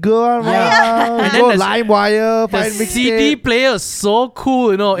 give girl. Yeah. And And go then the- LimeWire, the find CD mixtape. player is so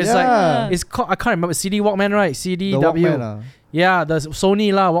cool, It's Yeah. like it's called, I can't remember, CD Walkman, right? The CDW. Walkman, Yeah, the Sony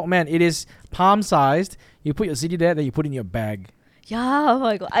Walkman. It is palm sized. You put your CD there, then you put it in your bag. Yeah, oh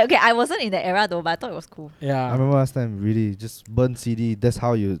my god. Okay, I wasn't in that era though, but I thought it was cool. I Yeah. remember last time really just burn CD. That's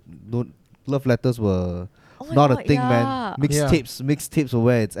how you don't. Love letters were Oh my not god, a thing, yeah. man. Mixtapes were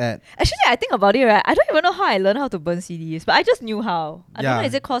where it's at. Actually, I think about it, right? I don't even know how I learned how to burn CDs, but I just knew how. I don't Yeah. know,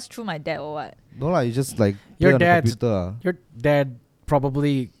 is it caused through my dad or what? No lah, you just like Your play on the dad's- computer.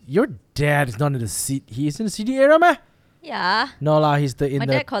 Your dad is not in the he's in the CD era, man. Yeah. No lah, he's in My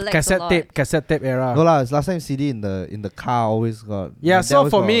the dad collects a lot. cassette tape era. No lah, it's last time CD in the car always got. Yeah, my dad so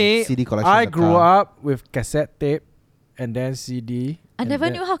always for got me, CD collection I in the grew car. up with cassette tape and then CD. I and never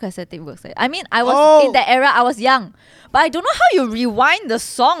then- knew how cassette tape works. I mean, I was Oh! in that era, I was young. But I don't know how you rewind the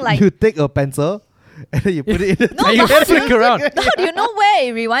song. Like, You take a pencil and then you put it in. no, you but how can do you, flick around. how do you know where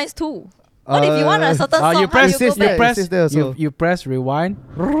it rewinds to? What if you want a certain song? You how press, do you says go that, back? it press, says there also. you press rewind,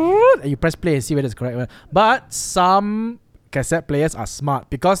 and you press play and see whether it's correct one. But some cassette players are smart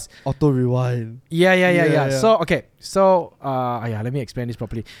because Auto rewind. yeah. Yeah. So let me explain this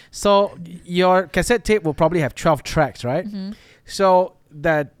properly. So your cassette tape will probably have 12 tracks, right? Mhm. So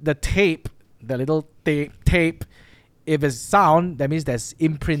that the tape, the little tape, if it's sound, that means there's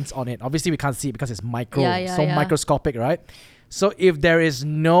imprints on it. Obviously we can't see it because it's Yeah. microscopic, right? So if there is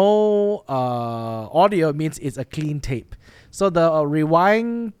no audio, it means it's a clean tape. So the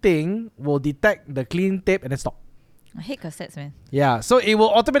rewind thing will detect the clean tape and then stop. I hate cassettes, man. Yeah, so it will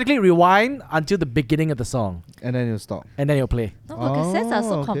automatically rewind until the beginning of the song, And then you stop. and then it'll play. No, but cassettes are Oh,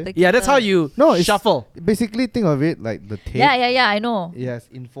 so okay. complicated. Yeah, that's how you No, it's- shuffle. Basically, think of it like the tape. Yeah, I know. It has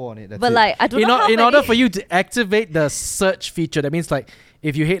info on it. That's But it. like, I don't know how In many... order for you to activate the search feature, that means like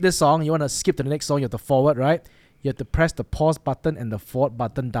if you hate this song, you want to skip to the next song, you have to forward, right? You have to press the pause button and the forward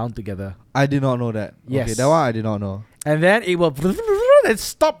button down together, I did not know that. Okay, Yes. that one I did not know. and then it will and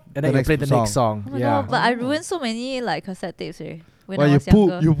stop, and then The you play next the next song. Oh my Yeah. god, but I ruined so many like cassette tapes when Well, I you was pull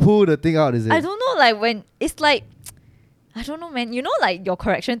younger. you pull the thing out, is it? I don't know, like when it's like, I don't know, man. You know, like your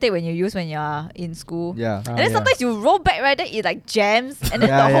correction tape when you use when you're in school. Yeah. And then sometimes you roll back, right? Then it like jams, and then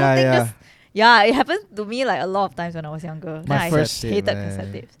Yeah, the whole yeah, thing yeah. just. Yeah, it happened to me like a lot of times when I was younger. My Then I first hated tape, cassette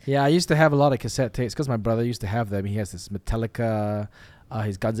man. tapes. Yeah, I used to have a lot of cassette tapes because my brother used to have them. He has this Metallica,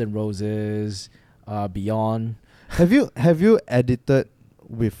 his Guns N' Roses, Beyond. Have you edited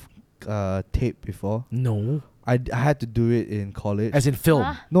with tape before? No, I had to do it in college. as in film.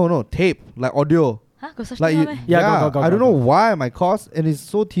 Huh? No, tape like audio. Huh? Got such Like thing you, one meh? Yeah, go, I don't go. know why my course, and it's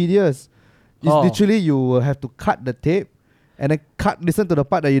so tedious. It's Oh. literally you will have to cut the tape, and then listen to the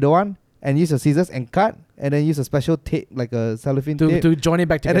part that you don't want, and use your scissors and cut, and then use a special tape like a cellophane tape, To join it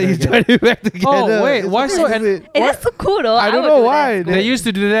back and together. then you again. join it back together. wait, It's why so stupid. Hey, that's so cool though. I don't would know do that. why. It's cool. They used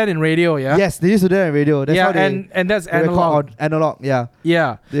to do that in radio, yeah. Yes, they used to do that in radio. That's how Yeah, they, and that's they record analog. analog. Yeah,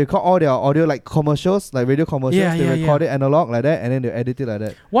 Yeah. they record all their audio like commercials, like radio commercials. Yeah, they yeah, record it analog like that, and then they edit it like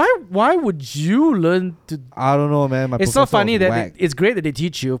that. Why would you learn to? I don't know, man. My It's so professor funny was that whack. it's great that they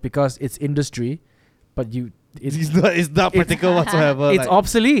teach you because it's industry, but it's not practical whatsoever. it's like,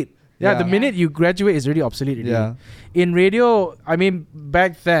 obsolete. Yeah, the Yeah. minute you graduate, it's really obsolete. Already. yeah. In radio, I mean,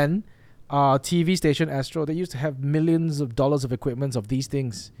 back then, TV station Astro, they used to have millions of dollars of equipment of these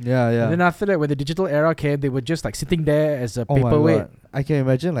things. Yeah, yeah. And then after that, when the digital era came, they were just like sitting there as a Oh my paperweight. God. I can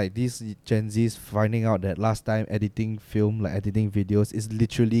imagine like these Gen Zs finding out that last time editing film, like editing videos, is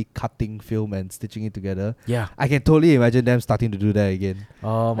literally cutting film and stitching it together. Yeah. I can totally imagine them starting to do that again.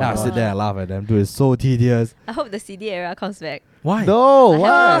 Oh And my I'll god. sit there and laugh at them. Dude, it's so tedious. I hope the CD era comes back. Why? No, I have a why?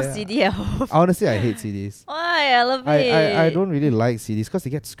 lot of CD at home. Honestly, I hate CDs. Why? I love it. I don't really like CDs because they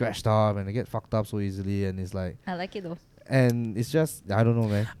get scratched up and they get fucked up so easily, and it's like, I like it though. and it's just, I don't know,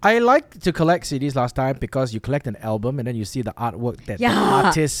 man. I liked to collect CDs last time because you collect an album and then you see the artwork that the Yeah.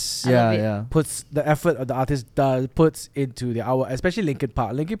 artist I love Yeah, it. yeah. puts, the effort of the artist puts into the hour, especially Linkin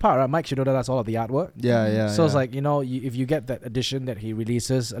Park. Linkin Park, right? Mike Shinoda does all of the artwork. Yeah, yeah. So it's yeah. like, you know, if you get that edition that he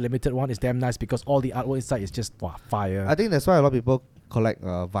releases, a limited one, it's damn nice because all the artwork inside is just fire. I think that's why a lot of people collect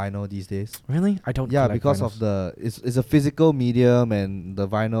vinyl these days. Really? I don't. Yeah, collect because vinyls. of the it's a physical medium, and the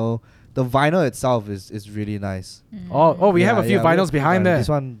vinyl itself is really nice. Oh, we have a few we vinyls have behind vinyl. there. This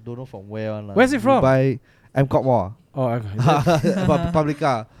one don't know from where one. Where's it We from? By MCOT Mall. Oh, okay.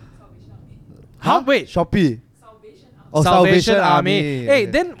 Publica. Huh? Wait. Shopee. Oh, Salvation Army. Hey, Okay.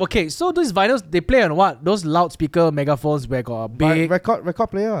 then okay. So these vinyls they play on what? Those loudspeaker megaphones where got a big. record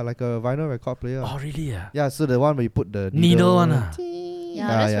player, like a vinyl record player. Oh really? Yeah. Yeah, so the one where you put the Needle one. Yeah,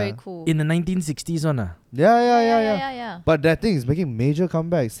 that's very cool. In the 1960s one. yeah. But that thing is making major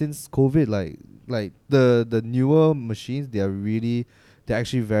comeback since COVID. Like the newer machines, they're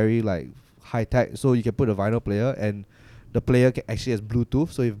actually very like high tech. So you can put a vinyl player, and the player actually has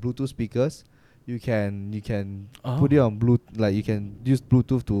Bluetooth. So if Bluetooth speakers, you can put it on Bluetooth. Like you can use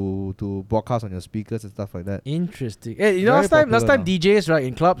Bluetooth to broadcast on your speakers and stuff like that. Interesting. Hey, you know, Very last time popular now. DJs right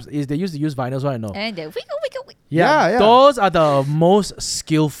in clubs is they used to use vinyls, right? No. And then wiggle. Yeah. Those are the most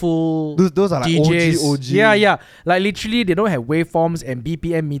skillful Those are like DJs. OG. Yeah. Like literally, they don't have waveforms and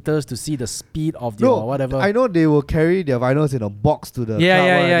BPM meters to see the speed of the or whatever. I know they will carry their vinyls in a box to the Yeah, club,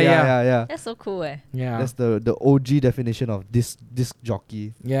 yeah, right? yeah. yeah. That's so cool, eh? Yeah. That's the OG definition of disc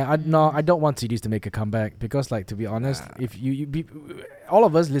jockey. Yeah, I don't want CDs to make a comeback because, like, to be honest, if all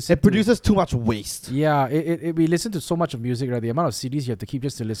of us listen, It produces too much waste. Yeah, we listen to so much of music, right? The amount of CDs you have to keep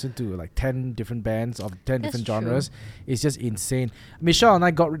just to listen to like 10 different bands of 10 That's different true. genres is just insane. Michelle and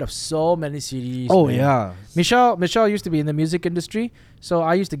I got rid of so many CDs. Oh man. yeah. Michelle used to be in the music industry, so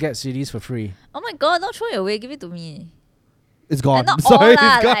I used to get CDs for free. Oh my god, don't throw it away, give it to me. It's gone. And not Sorry, all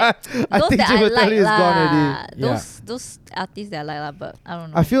lah, it's gone. like, I those think that Jim I will tell like you it's gone already. lah. Yeah. Those artists that I like lah, but I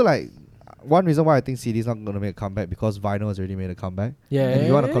don't know. I feel like one reason why I think CD is not going to make a comeback because vinyl has already made a comeback. Yeah. And if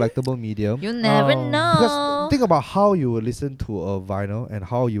you want a collectible medium, You never Oh. know. because think about how you will listen to a vinyl and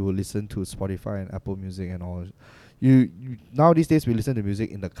how you will listen to Spotify and Apple Music and all. You now these days we listen to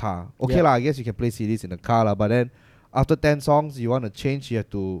music in the car. Okay Yeah. lah, I guess you can play CDs in the car lah, but then after 10 songs you want to change, you have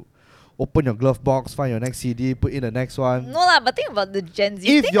to open your glove box, find your next CD, put in the next one. No lah, but think about the Gen Z.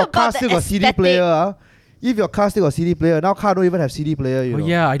 If think your about car the still got CD aesthetic. player, if your car still got CD player, now car don't even have CD player, you Oh know.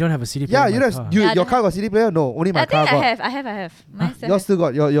 yeah, I don't have a CD player. Yeah, in you my don't car. have, you, Yeah, I your don't car got CD player? No, only my I car think got. I have. Mine still Yours have. still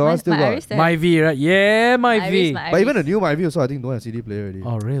got your one still got. Iris still My have. V, right? Yeah, my Iris, V. my But even the Iris. new My View, so I think don't have CD player already.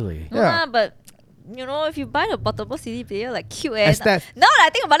 Oh really? No Yeah. lah, but you know, if you buy the portable CD player, like cute eh. Aesthets. Now that I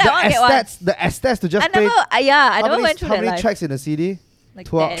think about it, I want to get one. The aesthets to just I play. never, I never went through how that many life. tracks in a CD? Like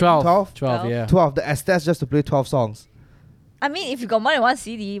 12. 10. 12. 12? Yeah. 12. The aesthets just to play 12 songs. I mean, if you got more than one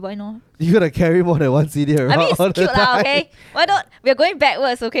CD, why not? You gotta carry more than one CD around. I mean, it's all the cute lah, time. okay? Why not? We're going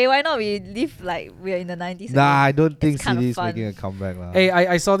backwards, okay? Why not we live like we're in the 90s? Nah, again? I don't think It's kinda CD is fun. making a comeback lah. Hey,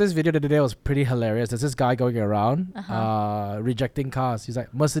 I saw this video the other day. It was pretty hilarious. There's this guy going around Uh-huh. rejecting cars. He's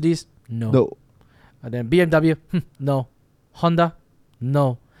like, Mercedes, no. No. And then BMW, no. Honda,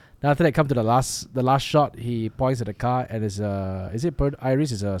 no. Then after that, come to the last shot. He points at the car and is it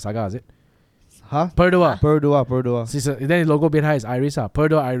Iris? Is a Saga? Is it Huh? Perdua? Perdua. So then his logo behind is Iris.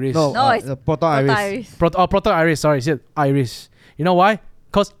 Perdua Iris. No, No, it's Proton Iris. Iris. Proto Iris. Sorry, he said Iris. You know why?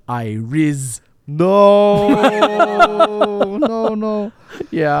 Cause Iris. No.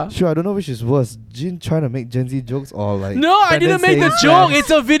 Yeah. Sure, I don't know which is worse. Jin trying to make Gen Z jokes or like. No, I didn't make the Brendan joke. saying It's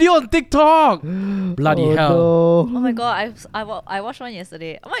a video on TikTok. Bloody oh, hell. Oh No. my god, I watched one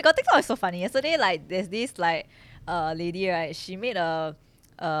yesterday. Oh my god, TikTok is so funny. Yesterday, like there's this like lady, right? She made a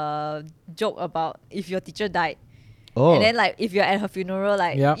joke about if your teacher died. Oh. And then like if you're at her funeral,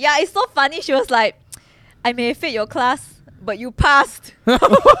 like Yeah. yeah, it's so funny. She was like, I may have failed your class, but you passed. Oh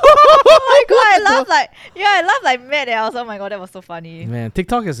my god, I laughed like mad. I was, oh my god, that was so funny. Man,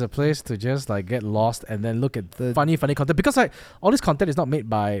 TikTok is a place to just like get lost and then look at The- funny content because like all this content is not made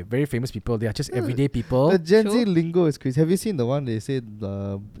by very famous people. They are just everyday people. The Gen Z True. lingo is crazy. Have you seen the one they say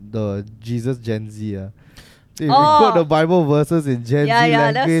the Jesus Gen Z? If you Oh. quote the Bible verses in Gen Yeah, Z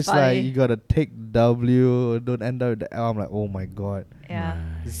yeah, that's language, funny. like you gotta take W, don't end up with the L. I'm like, oh my god, Yeah.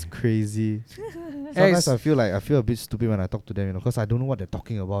 it's crazy. Hey, Sometimes I feel a bit stupid when I talk to them, you know, because I don't know what they're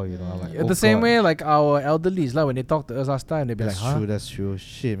talking about, you know. I'm like, the oh same God. way, like our elderlies, like when they talk to us last time, they'd be That's like, huh? true, that's true.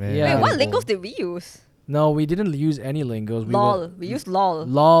 Shit, man. Yeah. Wait, what Oh. lingos did we use? No, we didn't use any lingos. Lol. We used lol.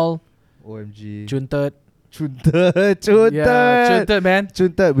 lol, OMG. chuntet. Chuntet. Yeah, chuntet, man.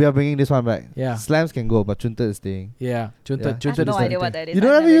 Chuntet, we are bringing this one back. Yeah. Slams can go, but Chuntet is staying. Yeah, chuntet. Yeah. I have Chuntet no is idea the what thing. that is. You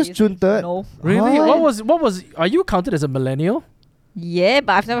don't I've ever never use used it. chuntet? No. Really? Huh? What was? Are you counted as a millennial? Yeah,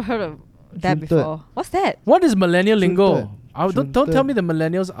 but I've never heard of that Chuntet. before. What's that? What is millennial lingo? Chuntet. Don't tell Chuntet. me the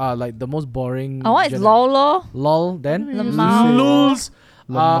millennials are like the most boring. I want is gener- lol lor. Lol. Then Lemao. lols.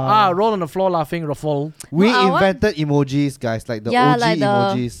 Lemao. Roll on the floor laughing. Ruffle. We No, I want- invented emojis, guys, like the Yeah, OG like the-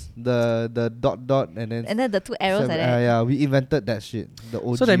 emojis, the dot and then And then the two arrows like that. yeah, we invented that shit. The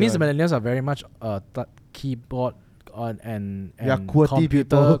OG. So that means the one. millennials are very much keyboard on and We are QWERTY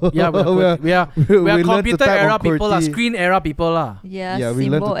computer. people. Yeah, we are we learned to computer type era on people lah, QWERTY. screen era people lah. Yeah, Yeah, we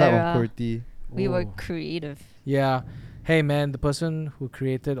learned to symbol type era. on QWERTY. We were Oh. creative. Yeah. Hey man, the person who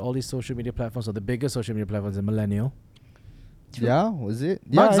created all these social media platforms, or the biggest social media platforms, is a millennial. True. Yeah, was it?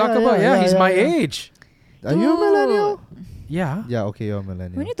 Mark Zuckerberg. Yeah, he's my yeah. age. Are you a millennial? Yeah. Yeah, okay, you're a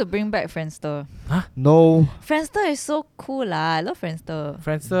millennial. We need to bring back Friendster. No. Friendster is so cool lah. I love Friendster.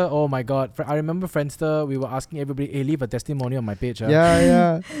 Friendster. Oh my God. I remember Friendster. We were asking everybody, "Hey, leave a testimony on my page." Yeah,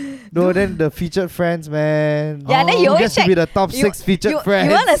 yeah. No, then the featured friends, man. Yeah, then you Who always gets to check- be the top You- 6 featured you, friends.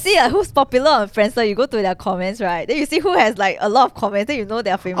 You want to see who's popular on Friendster? You go to their comments, right? Then you see who has like a lot of comments. Then you know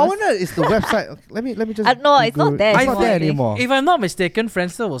they're famous. I wonder is the website. Okay, let me just. No, it's Google not there it. It's anymore, not there I think. anymore. If I'm not mistaken,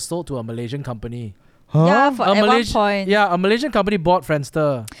 Friendster was sold to a Malaysian company. Huh? Yeah, for A at one Malaysian- point. Yeah, a Malaysian company bought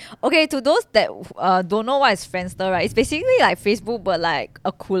Friendster. Okay, to those that don't know what is Friendster, right? It's basically like Facebook, but like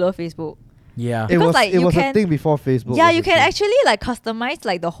a cooler Facebook. Yeah. It Because, was like, it you was a can- thing before Facebook. Yeah, was you a can thing. actually like customize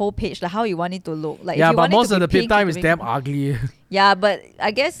like the whole page, like how you want it to look. Like if Yeah, you but want it most to of be the pink, time you is make damn it- ugly. Yeah, but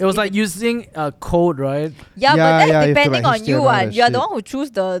I guess It was if like using a code, right? Yeah, Yeah, but yeah, that's you have to depending write on you. HTML and You're the shit. one who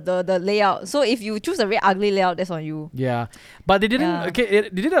choose the layout. So if you choose a very ugly layout, that's on you. Yeah, but they didn't. Yeah. Okay,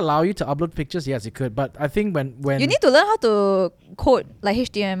 did it allow you to upload pictures? Yes, it could. But I think when You need to learn how to code like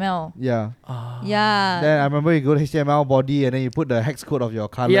HTML. Yeah. Yeah. Then I remember you go to HTML body and then you put the hex code of your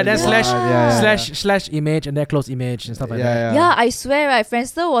color. yeah, then in slash one. Yeah. slash image and then close image and stuff like that. Yeah, I swear, right?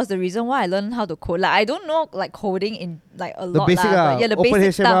 Friendster was the reason why I learned how to code. Like I don't know like coding in like a The lot basic lah, but yeah, the open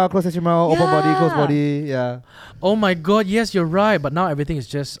basic HTML, stuff. close HTML, open body, close Yeah. body. Yeah. Oh my God, yes, you're right. But now everything is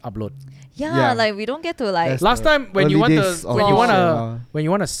just upload. Yeah, Yeah. like we don't get to like That's Last the time when you early want days to of when you want to HTML. when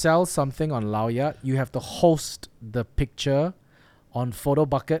you want to sell something on Laoya, you have to host the picture on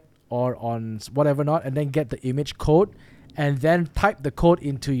PhotoBucket or on whatever not, and then get the image code, and then type the code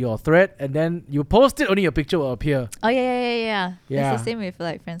into your thread, and then you post it. Only your picture will appear. Oh yeah. Yeah. It's the same with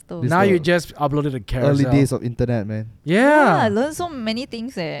like Friendster. This Now the you just uploaded a carousel. Early days of internet, man. Yeah, I Yeah. learned so many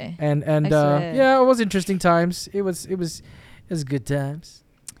things And I swear. yeah, it was interesting times. It was good times.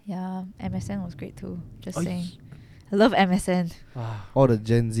 Yeah, MSN was great too. Just Oh, saying. I love MSN. Ah. All the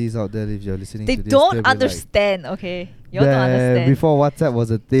Gen Zs out there, if you're listening They to this, don't they'll be like, understand, okay? You all don't "Damn, understand. Before WhatsApp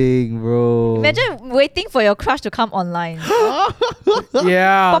was a thing, bro. Imagine waiting for your crush to come online.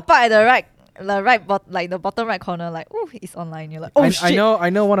 Yeah. Pop out at the bottom right corner, like, oh, it's online. You're like, oh shit. I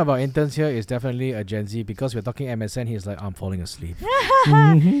know one of our interns here is definitely a Gen Z because we're talking MSN. He's like, I'm falling asleep.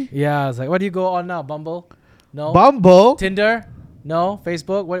 Mhm. Yeah, it's like, what do you go on now? Bumble? No. Bumble? Tinder? No.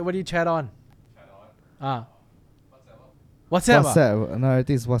 Facebook? What do you chat on? WhatsApp. WhatsApp. No, I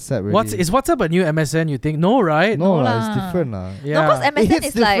think it's WhatsApp. Really. Is WhatsApp a new MSN? You think? No, right? No, No lah, it's lah. different lah. Yeah. No, because It MSN hits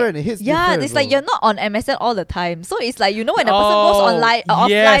is like, different, it hits yeah, different, it's like bro. you're not on MSN all the time. So it's like, you know, when the person Oh, goes online,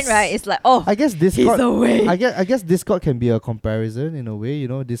 yes. offline, right? It's like, oh, I guess he's Discord. away. I guess Discord can be a comparison in a way. You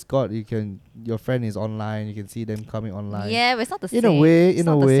know, Discord, your friend is online, you can see them coming online. Yeah, but it's not the In same. a way, It's in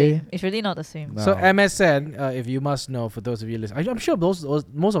not a the way. same. It's really not the same. No. So MSN, if you must know, for those of you listening, I'm sure most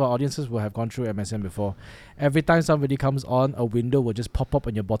of our audiences will have gone through MSN before. Every time somebody comes on, a window will just pop up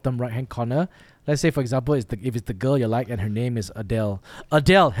on your bottom right hand corner. Let's say, for example, if it's the girl you like and her name is Adele.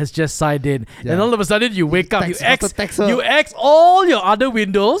 Adele has just signed in, Yeah. and all of a sudden you wake up, Text her. you X all your other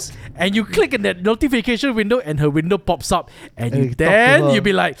windows, and you click in that notification window, and her window pops up, and And you you talk to then her. you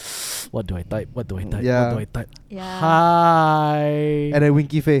be like, what do I type? What do I type? Yeah. What do I type? Yeah. Hi. And a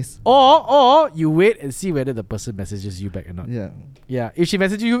winky face. Or you wait and see whether the person messages you back or not. Yeah. Yeah, if she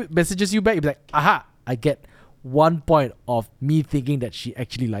messages you back, you'll be like, aha, I get 1 point of me thinking that she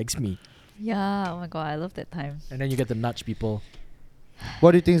actually likes me. Yeah. Oh my god, I love that time. And then you get to nudge people.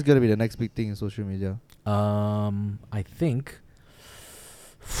 What do you think is gonna be the next big thing in social media? I think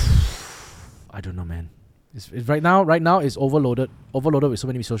I don't know, man. Right now, it's overloaded with so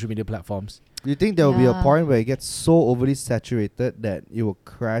many social media platforms. You think there will be a Yeah. point where it gets so overly saturated that it will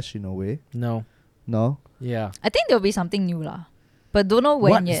crash in a way? No. No. Yeah. I think there'll be something new lah, but don't know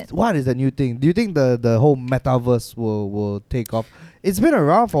when yet. What is the new thing? Do you think the whole metaverse will take off? It's been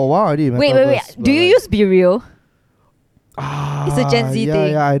around for a while already. Wait. metaverse, Do but you use Be Real? Ah, It's a Gen Z yeah,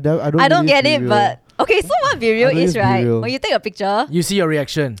 thing. Yeah, I don't I don't use get Be it, Real. but okay. So what Be I Real don't is, use Be right? Real. When you take a picture, You see your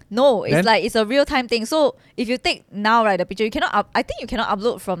reaction. no, it's Then? like it's a real time thing. So if you take now, right, the picture, you cannot. I think you cannot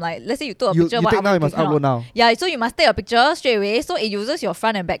upload from like, let's say you took a you picture. you but take now, you must cannot. upload now. Yeah, so you must take a picture straight away. So it uses your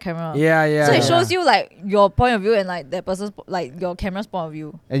front and back camera. Yeah. So it yeah. shows you like your point of view and like that person's like your camera's point of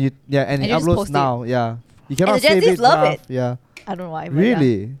view. And you And it you just uploads post it. now. Yeah. You cannot the Gen save Zs it. love draft, it. Yeah. I don't know why. but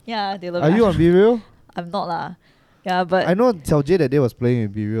Really? Yeah, they love Are it. you on Be Real? I'm not lah. Yeah, but I know Xiao Jie that day was playing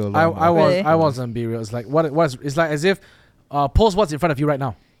with Be Real. a lot. Really? I was on Be Real. It's like it's like as if post what's in front of you right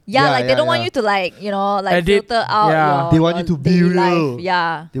now. yeah, like they yeah, don't want yeah. you to like like Edit, filter out. yeah. Your, They want your you to be daily real. life.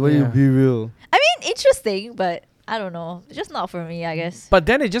 Yeah, They want you to Yeah. Be Real. I mean interesting, but I don't know. It's just not for me, I guess. But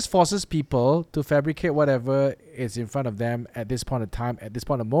then it just forces people to fabricate whatever is in front of them at this point of time, at this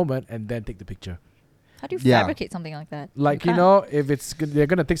point of moment, and then take the picture. How do you Yeah. fabricate something like that? Like you can't. know, if they're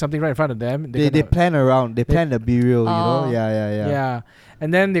gonna take something right in front of them, They gonna, plan around. They plan the Be Real. You know. Oh. Yeah. yeah,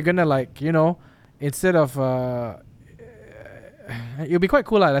 and then they're gonna like instead of it'll be quite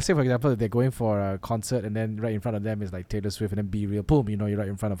cool like let's say for example if they're going for a concert and then right in front of them is like Taylor Swift and then Be Real, boom, you're right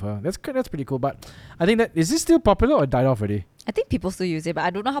in front of her. That's pretty cool. But I think that is this still popular or died off already? I think people still use it, but I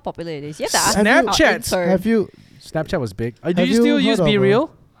don't know how popular it is. You have to ask Snapchat. our intern. Have you? Snapchat was big. Do Have you still you use heard Be of,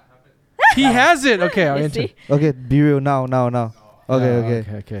 Real? He has it. Okay, I'll You enter. see? Okay, Be Real now.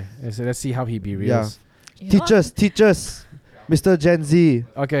 Okay. So let's see how he Be Reals. You know what? Teachers, Mr. Gen Z.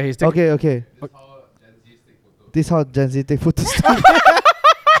 Okay, he's taking. Okay. This how Gen Z take photos.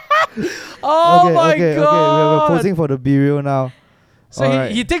 Oh my okay. god! We're posing for the Be Real now. So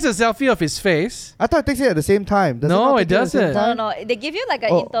Alright. he takes a selfie of his face. I thought it takes it at the same time. Does No, not it take at the same doesn't. time? No. They give you like an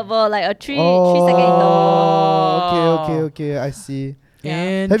Oh. interval, like a 3 Oh, 3 second interval. Okay. I see.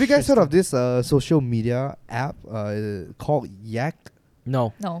 Yeah. Have you guys heard of Interesting. this social media app called Yak?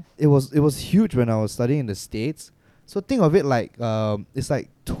 No. No. It was huge when I was studying in the States. So think of it like it's like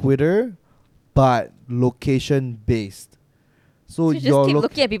Twitter, but location based. So you just keep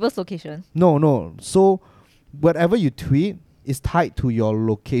looking at people's location. No. So whatever you tweet is tied to your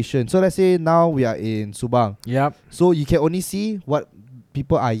location. So let's say now we are in Subang. Yep. So you can only see what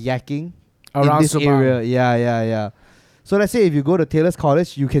people are yakking Around in this Subang. area. Yeah. So let's say if you go to Taylor's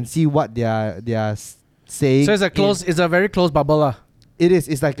College, you can see what they are saying. So it's a very close bubble lah. It is.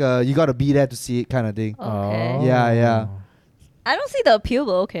 It's like you gotta be there to see it kind of thing. Okay. Oh. Yeah. I don't see the appeal,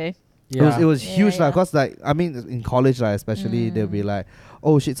 but okay. Yeah. It was Yeah, huge lah. yeah. Cause like I mean in college like especially they'll be Mm. like,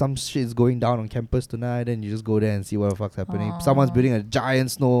 oh shit, some shit is going down on campus tonight. Then you just go there and see what the fuck's happening. Oh. Someone's building a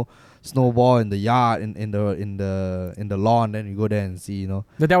giant snowball in the yard in the lawn. Then you go there and see. You know.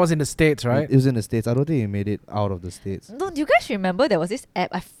 But that was in the States, right? It was in the States. I don't think it made it out of the States. No, do you guys remember there was this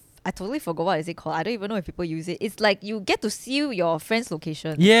app? I totally forgot what is it called. I don't even know if people use it. It's like you get to see your friend's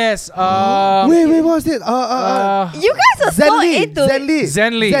location. Yes. Wait, what was it? You guys are so into it.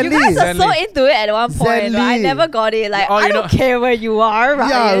 Zenly. You guys are so Zenly. into it at one point. But I Zenly. never got it. Like Oh, I you don't know- care where you are, right?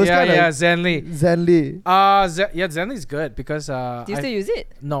 Yeah, it was Yeah, kinda- Zenly. Zenly. Zenly's good because Do you still use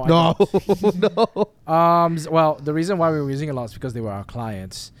it? no, I No, don't. no. Well, the reason why we were using it a lot is because they were our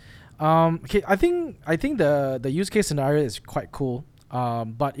clients. Okay, I think the use case scenario is quite cool.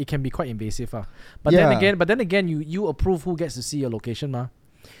 But it can be quite invasive. But Yeah. then again, you approve who gets to see your location,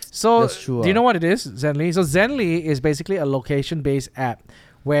 So That's true, do you know what it is, Zenly? So Zenly is basically a location-based app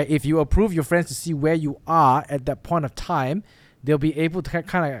where if you approve your friends to see where you are at that point of time, they'll be able to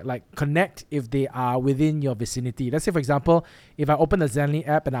kind of like connect if they are within your vicinity. Let's say, for example, if I open the Zenly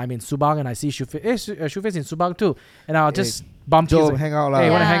app and I'm in Subang and I see Shufei, Shufei's in Subang too, and I'll just bump you. Joe, like, hang out lah. Hey,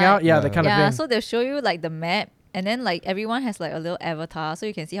 you want to Yeah. hang out? Yeah, Yeah. that kind of Yeah, thing. so they'll show you like the map. And then like everyone has like a little avatar, so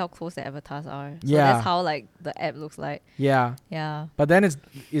you can see how close the avatars are. So Yeah. that's how like the app looks like. Yeah. Yeah. But then it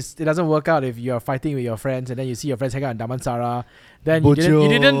doesn't work out if you're fighting with your friends and then you see your friends hang out in Damansara. Then you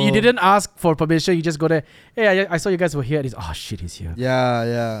didn't ask for permission. You just go there. Hey, I saw you guys were here. It's, oh shit, he's here.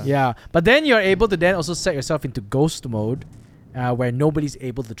 Yeah. Yeah. But then you're able to then also set yourself into ghost mode, where nobody's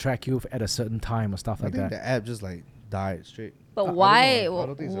able to track you at a certain time or stuff I like think that. the app just like died straight. But I don't why? know. I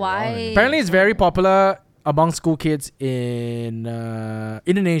don't think it's Why? around anymore. Apparently, it's very popular among school kids in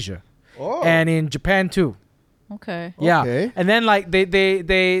Indonesia Oh. and in Japan too. Okay. Yeah. Okay. And then like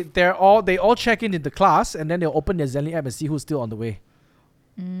they all check in into class and then they'll open their Zenly app and see who's still on the way.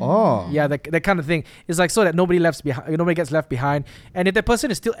 Oh. Yeah, that kind of thing. It's like so that nobody gets left behind. And if the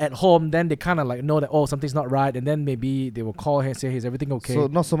person is still at home, then they kind of like know that something's not right, and then maybe they will call her and say, "Hey, is everything okay?" So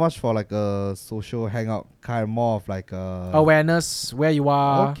not so much for like a social hangout, kind of more of like a Awareness where you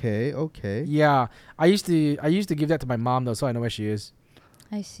are. Okay. Yeah, I used to give that to my mom though, so I know where she is,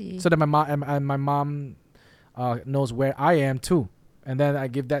 I see. so that my mom and my mom knows where I am too. And then I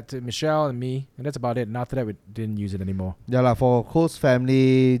give that to Michelle and me, and that's about it. And after that, we didn't use it anymore. Yeah lah, for close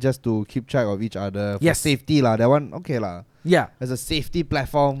family, just to keep track of each other. For Yes. safety lah, that one okay lah. Yeah. As a safety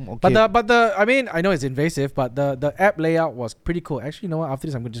platform, okay. But the I mean, I know it's invasive, but the app layout was pretty cool. Actually, you know what? After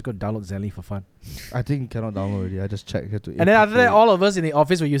this, I'm just going to download Zenly for fun. I think cannot download already. I just checked here to. And then after that, all of us in the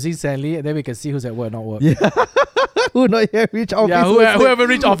office were using Zenly, and then we can see who's at work, not work. Yeah. Who not yet reach office? Yeah, whoever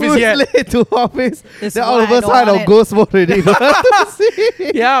reached office who's yet. late to office? This Then is all why of I us don't are want on it. ghost mode already.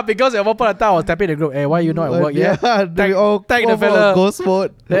 Yeah, because at one point of time I was tapping the group. Hey, why you not at work yet? Yeah, then we all tag the go for fella. ghost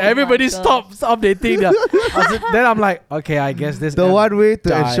mode. Then everybody God. stops updating. Then I'm like, okay, I guess this. The app one way to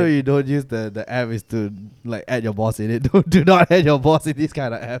died. ensure you don't use the app is to like add your boss in it. Do not add your boss in these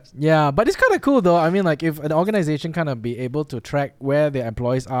kind of apps. Yeah, but it's kind of cool though. I mean, like if an organization kind of be able to track where their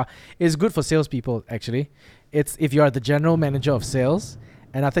employees are, it's good for salespeople actually. It's if you are the general manager of sales,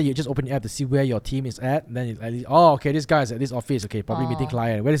 and after you just open your app to see where your team is at, then you at least, okay, this guy's at this office, okay, probably meeting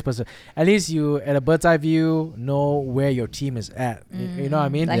client. Where this person? At least you at a bird's eye view know where your team is at. You know what I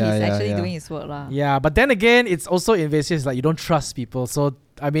mean? Like Yeah, he's yeah, actually yeah. doing his work lah. Yeah, but then again, it's also invasive. It's like you don't trust people. So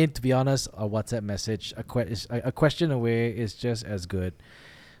I mean, to be honest, a WhatsApp message, a question away is just as good.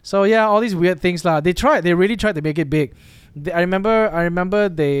 So yeah, all these weird things lah. They really tried to make it big. I remember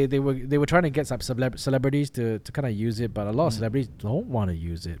they were trying to get some celebrities to kind of use it, but a lot of celebrities don't want to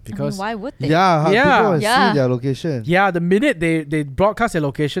use it because why would they? Yeah, Yeah. people will Yeah. see their location. yeah, the minute they broadcast their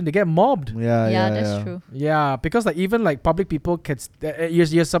location, they get mobbed. Yeah, That's true. Yeah, because like even like public people can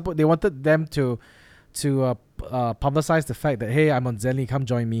they wanted them to publicize the fact that hey, I'm on Zenly, come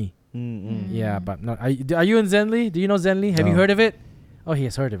join me. Yeah, but not. Are you in Zenly? Do you know Zenly? Have you No. heard of it? Oh, he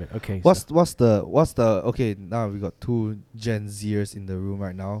has heard of it. Okay. What's the okay, now we got two Gen Zers in the room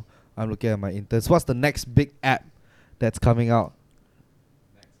right now. I'm looking at my interns. What's the next big app that's coming out?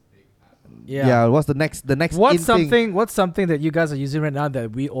 yeah. What's the next What's in thing? something that you guys are using right now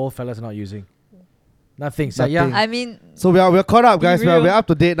that we old fellas are not using? Nothing. So Nothing. yeah. I mean, So we're caught up, Be guys. real. We're up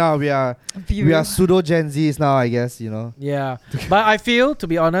to date now. We are pseudo Gen Zs now, I guess, you know. Yeah. But I feel, to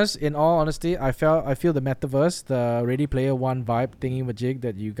be honest, in all honesty, I feel the metaverse, the Ready Player One vibe thingy majig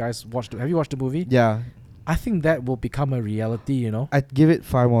that you guys watched. Have you watched the movie? Yeah. I think that will become a reality. You know, I'd give it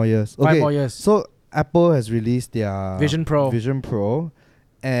 5 more years. 5 Okay. more years. So Apple has released their Vision Pro. Vision Pro.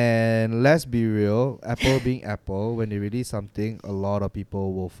 And let's be real, Apple being Apple, when they release something, a lot of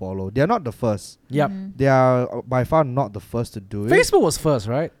people will follow. They're not the first. Yep. They are by far not the first to do it. Facebook was first,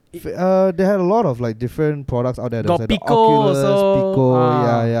 right? They had a lot of like different products out there. There Got was, like, the Pico Oculus, also.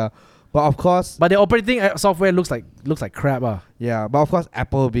 Pico, yeah. But of course, But the operating software looks like crap. yeah. But of course,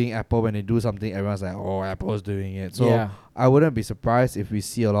 Apple being Apple, when they do something, everyone's like, "Oh, Apple's doing it." So yeah. I wouldn't be surprised if we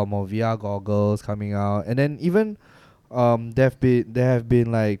see a lot more VR goggles coming out, and then even there have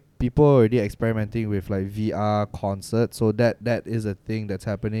been like people already experimenting with like VR concerts. So that is a thing that's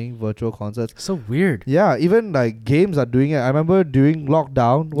happening. Virtual concerts. So weird. Yeah, even like games are doing it. I remember during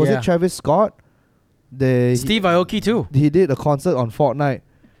lockdown, was Yeah. it Travis Scott? Steve Aoki too. He did a concert on Fortnite.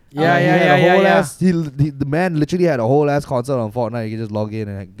 Yeah, He had a whole yeah. ass, the man literally had a whole ass concert on Fortnite. You can just log in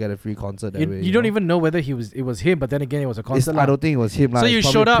and get a free concert. That way, You don't know? even know whether it was him, but then again, it was a concert. I don't think it was him. So Like, you it's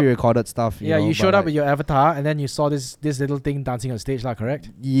showed probably up- pre-recorded stuff. Yeah, know, you but showed up like- with your avatar, and then you saw this little thing dancing on stage, lah. Correct?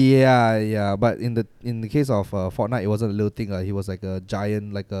 Yeah. But in the case of Fortnite, it wasn't a little thing. He was like a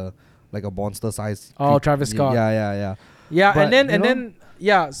giant, like a monster size. Oh, Travis Scott. Yeah. Yeah, But, and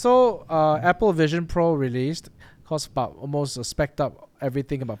then so Apple Vision Pro released, cost about almost spec'd up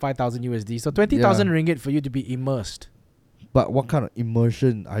everything about 5,000 USD. So 20,000 ringgit for you to be immersed. But what kind of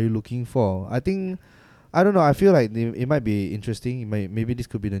immersion are you looking for? I don't know. I feel like it might be interesting. Maybe this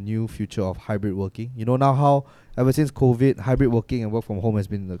could be the new future of hybrid working. You know now how ever since COVID, hybrid working and work from home has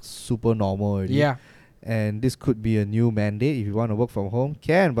been like super normal already. Yeah. And this could be a new mandate. If you want to work from home,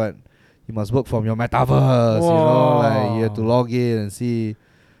 but you must work from your metaverse. You know, like you have to log in and see.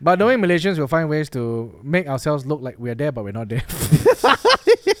 But knowing Malaysians will find ways to make ourselves look like we're there, but we're not there.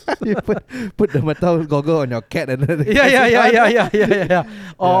 You put the metal goggle on your cat and then yeah.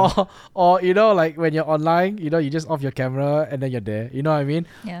 Or you know, like when you're online, you know, you just off your camera and then you're there. You know what I mean?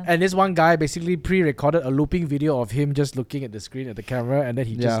 Yeah. And this one guy basically pre-recorded a looping video of him just looking at the screen at the camera, and then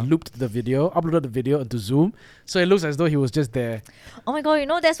he just looped the video, uploaded the video into Zoom, so it looks as though he was just there. Oh my god, you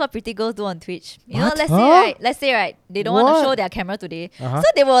know that's what pretty girls do on Twitch. You What? know, let's say right, they don't want What? to show their camera today, Uh-huh. so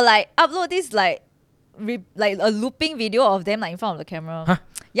they will like upload this like a looping video of them like in front of the camera. Huh?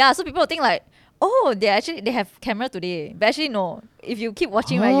 Yeah, so people will think like, oh, they have camera today, but actually no. If you keep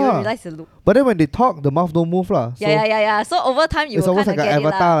watching, right, you will realize the loop. But then when they talk, the mouth don't move lah. So Yeah. So over time, you it's will almost kind like of an get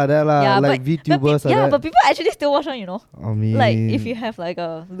it avatar lah. like that lah, Yeah, like VTubers like that. but people actually still watch on, you know. I mean, Like if you have like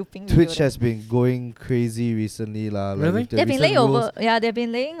a looping Twitch video. has been going crazy recently lah. Like Really? with the They've been recent laying rules. over. Yeah, they've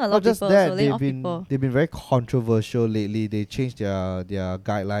been laying a lot Not of just people. that, So laying off people. they've been very controversial lately. They changed their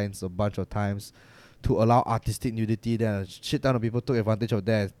guidelines a bunch of times to allow artistic nudity. Then a shit ton of people took advantage of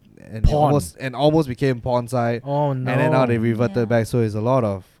that and Porn. almost became porn site. Oh no. And then now they reverted Yeah. back. So it's a lot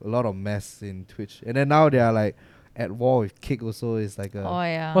of mess in Twitch. And then now they are like at war with Kick also. It's like a Oh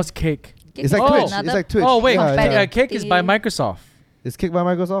yeah. What's Cake? it's like Oh. Twitch. It's Another- like Twitch. Oh wait, Yeah, competitive yeah. Cake is by thingy. Microsoft. Is Kick by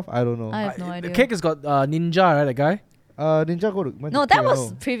Microsoft? I don't know. I have no The idea. Cake has got Ninja, right? That guy. Ninja go to No, that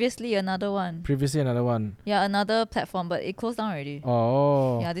was previously another one. Previously another one. Yeah, another platform, but it closed down already.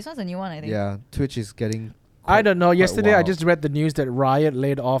 Oh. Yeah, this one's a new one, I think. Yeah, Twitch is getting I don't know. quite Yesterday I wild. just read the news that Riot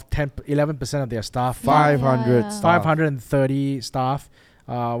laid off 11% of their staff. 500 Yeah. staff. 530 staff.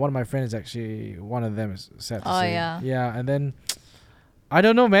 One of my friends actually, one of them is sad to Oh, say. yeah. Yeah, and then I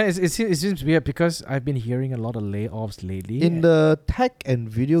don't know, man. It seems weird because I've been hearing a lot of layoffs lately. in the tech and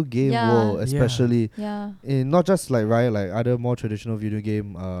video game Yeah. world, Yeah. especially Yeah. in not just like Riot, like other more traditional video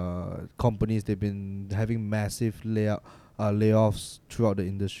game companies, they've been having massive layoffs throughout the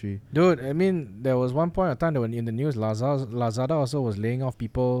industry. Dude, I mean, there was one point of time that when in the news, Lazada also was laying off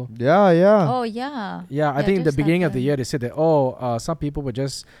people. Yeah. Oh yeah. Yeah, I think in the just beginning of the happened. year they said that some people would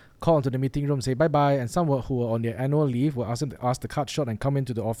just call into the meeting room, say bye bye, and some who were on their annual leave were asked them to ask the cut short and come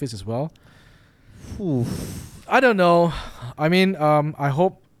into the office as well. Oof. I don't know. I mean, I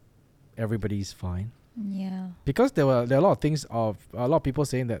hope everybody's fine Yeah. because there are a lot of things of a lot of people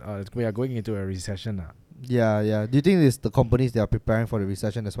saying that we are going into a recession. Yeah. Do you think it's the companies that are preparing for the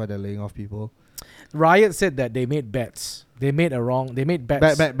recession? That's why they're laying off people. Riot said that they made bets. They made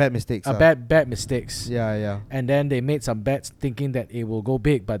bets. Bad mistakes. Bad mistakes. Yeah. And then they made some bets thinking that it will go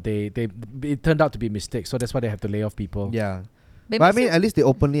big, but it turned out to be mistakes. So that's why they have to lay off people. Yeah. But, But I mean, at least they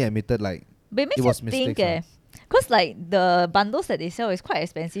openly admitted like but it makes it was you think, mistakes, because like the bundles that they sell is quite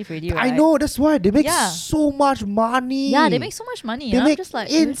expensive already, right? I know, that's why they make Yeah. so much money. Yeah, they make so much money. They and I'm make just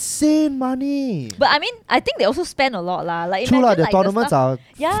like, insane money. but I mean, I think they also spend a lot lah. Like True lah, imagine, the like, tournaments stuff, are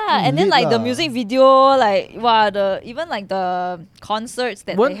yeah, fucking and then lit like the lah. music video, like even like the concerts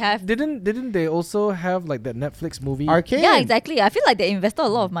that they have. Didn't they also have like that Netflix movie? arcade. Yeah, exactly. I feel like they invested a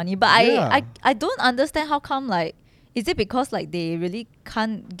lot of money, but Yeah. I don't understand how come like. Is it because like they really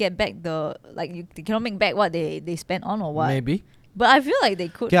can't get back they cannot make back what they spent on or what? Maybe. But I feel like they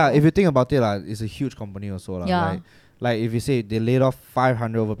could. Yeah, if you think about it, it's a huge company also. Yeah. Like if you say they laid off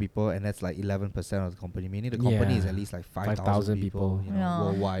 500 over people and that's like 11% of the company, meaning the company Yeah. is at least like 5,000 5,000 people, people. you know, Yeah,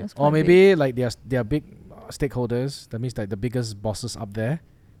 worldwide. that's Or quite big. maybe like they are big stakeholders. That means like the biggest bosses up there.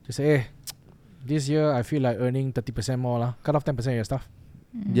 Just say, hey, this year I feel like earning 30% more lah. Cut off 10% of your stuff.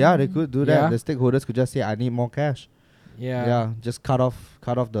 Yeah, they could do that. Yeah. The stakeholders could just say, I need more cash. Yeah. Just cut off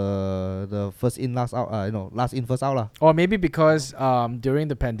the first in last out. Last in first out lah. Or maybe because during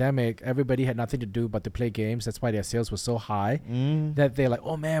the pandemic everybody had nothing to do but to play games. That's why their sales were so high. That they're like,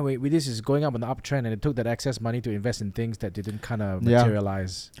 oh man, wait, this is going up on the uptrend, and it took that excess money to invest in things that didn't kind of Yeah.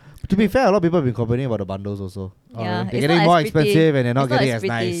 materialize. To be fair, a lot of people have been complaining about the bundles also. Yeah, really? They're it's getting not more as pretty. expensive and they're not It's getting as as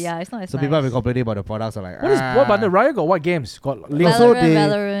pretty. nice. Yeah, it's not as So nice. people have been complaining about the products. Are like, What bundle? Riot got what games? Got League So of-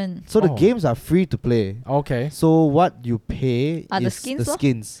 Valorant. So the Oh. games are free to play. Okay. So what you pay Are the is skins the lor?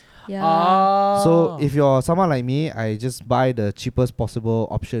 skins. Yeah. Ah. So if you're someone like me, I just buy the cheapest possible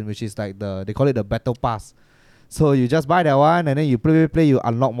option, which is like they call it the battle pass. So you just buy that one and then you play, you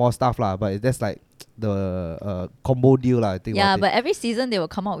unlock more stuff lah. But that's like the combo deal lah. I think. Yeah, about it. but every season they will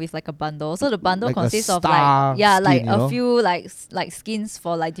come out with like a bundle. So the bundle Like a consists of star like skin, you a know? few like skins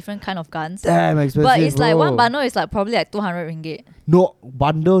for like different kind of guns. Damn expensive. But it's like one bro. bundle is like probably like 200 ringgit. No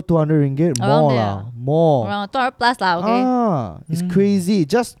bundle 200 ringgit Around more there lah, ah. more. Around 200 plus lah, okay? It's crazy.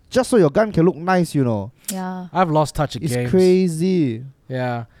 Just so your gun can look nice, you know. Yeah. I've lost touch of It's games. crazy.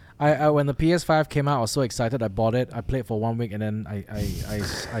 Yeah. I when the PS5 came out, I was so excited. I bought it. I played for 1 week and then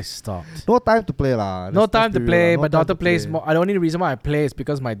I stopped. No time to play lah. No time to be play. real, no My time daughter to plays play. more. The only reason why I play is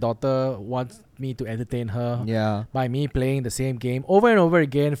because my daughter wants me to entertain her Yeah. by me playing the same game over and over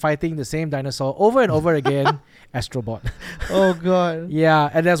again, fighting the same dinosaur over and over again. Astrobot. Oh god. Yeah,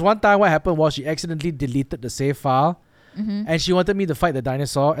 and there's one time what happened was she accidentally deleted the save file, Mm-hmm. and she wanted me to fight the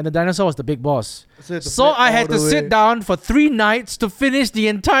dinosaur, and the dinosaur was the big boss. you have to So play I all had the to sit way. down for 3 nights to finish the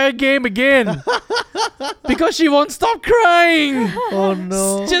entire game again because she won't stop crying. Oh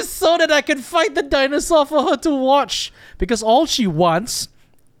no. Just so that I can fight the dinosaur for her to watch. Because all she wants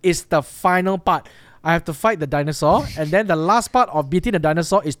is the final part. I have to fight the dinosaur, and then the last part of beating the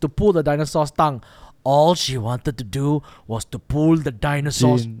dinosaur is to pull the dinosaur's tongue. All she wanted to do was to pull the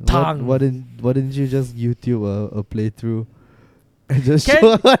dinosaur's Jin, tongue. Why didn't you just YouTube a playthrough and just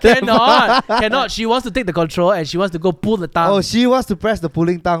show her that Cannot. She wants to take the control and she wants to go pull the tongue. Oh, she wants to press the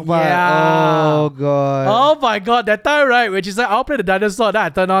pulling tongue part. Yeah. Oh god. Oh my god, that time, right, when she said, I'll play the dinosaur, then I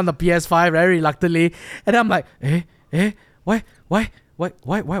turned on the PS5 very reluctantly, and I'm like, why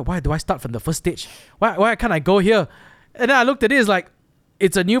do I start from the first stage? Why can't I go here? And then I looked at it, it's like,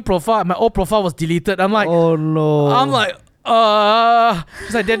 it's a new profile, my old profile was deleted. I'm like, oh no.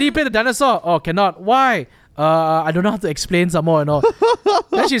 she's like, Daddy, play the dinosaur. Oh, cannot. Why? I don't know how to explain some more and all.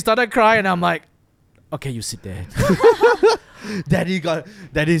 Then she started crying, and I'm like, okay, you sit there.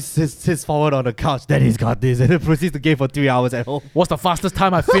 Daddy sits forward on the couch. Daddy's got this, and then proceeds to game for 3 hours at home. What's the fastest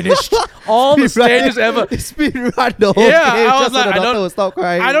time I finished all the Speed run. stages ever? Speed run the whole Yeah, game. I was just so like, the I daughter don't- will stop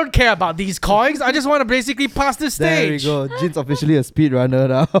crying. I don't care about these coins. I just want to basically pass this There we stage. go. Jin's officially a speed runner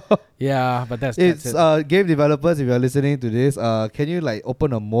now. Yeah, but that's It's it. game developers. If you're listening to this, can you like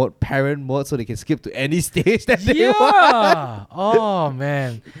open a mode, parent mode, so they can skip to any stage that they want? Yeah. Oh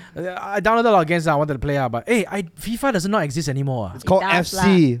man, I downloaded a lot of games that I wanted to play out, but hey, FIFA does not exist anymore. It's called does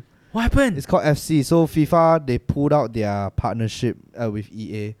FC. What happened? It's called FC. So FIFA they pulled out their partnership with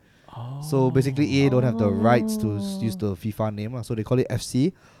EA. So basically EA don't have the rights to use the FIFA name, so they call it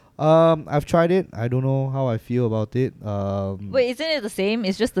FC. I've tried it. I don't know how I feel about it. Wait, isn't it the same?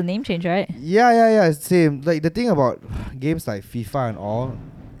 It's just the name change, right? Yeah, it's same. Like the thing about games like FIFA and all,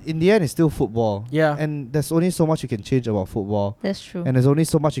 in the end it's still football. Yeah. And there's only so much you can change about football. That's true. And there's only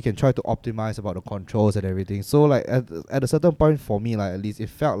so much you can try to optimize about the controls and everything. So like at a certain point for me, like at least it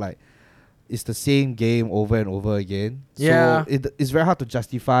felt like it's the same game over and over again. Yeah. So it's very hard to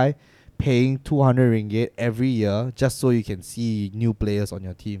justify paying 200 ringgit every year just so you can see new players on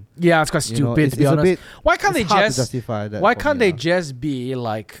your team. Yeah, it's quite You know, stupid to be honest. Why can't they it's hard to just? justify that? Why for can't me, they lah. just be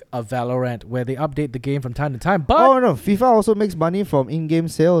like a Valorant where they update the game from time to time? But Oh no, FIFA also makes money from in-game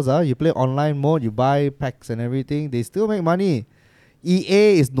sales. You play online mode, you buy packs and everything. They still make money.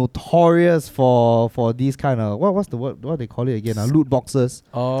 EA is notorious for these kind of what's the word, what they call it again? Loot boxes.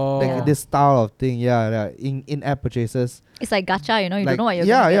 Like Yeah. this style of thing. Yeah, in-app purchases. It's like gacha, you know, you Like, don't know what you're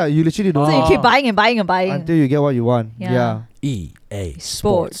yeah, gonna yeah. get. You literally don't So you know keep buying and buying and buying. until you get what you want. Yeah. EA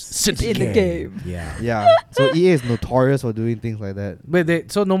Sports. It's in the game. Yeah. Yeah. So EA is notorious for doing things like that.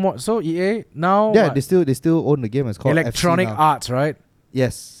 Wait, so no more. So EA now. Yeah, what? they still own the game. It's called Electronic FC now. Arts, right?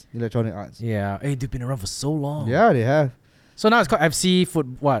 Yes, Electronic Arts. Yeah. Hey, they've been around for so long. Yeah, they have So now it's called FC Foot.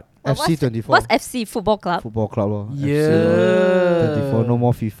 What? FC24 What's FC Football Club? Football Club. Lor. Yeah. 24. No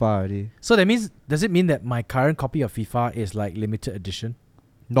more FIFA already. So that means, does it mean that my current copy of FIFA is like limited edition?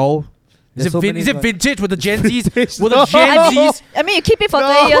 No. Is it, There's so many vintage with the Gen Zs? Vintage, Will no. the Gen Zs? I mean, you keep it for No.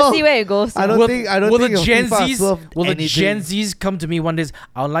 20 years, see where it goes. I don't will, think will your the Gen FIFA is Zs worth will the anything. Gen Zs come to me one day?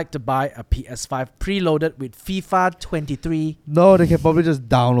 I would like to buy a PS5 preloaded with FIFA 23. No, they can probably just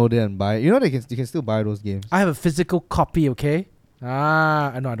download it and buy it. You know you can still buy those games. I have a physical copy, okay?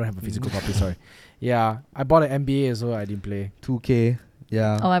 I know I don't have a physical copy, sorry. Yeah, I bought an NBA as well, I didn't play. 2K.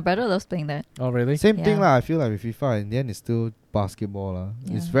 Yeah. Oh, my brother loves playing that. Oh, really? Same thing Yeah. lah. I feel like with FIFA in the end it's still basketball lah.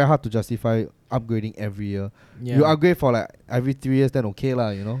 It's Yeah. very hard to justify upgrading every year. Yeah. You upgrade for like every 3 years, then okay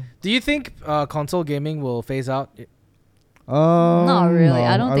lah. You know. Do you think console gaming will phase out? Not really. No,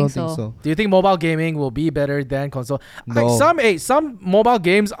 I don't think think so. so. Do you think mobile gaming will be better than console? No. Some mobile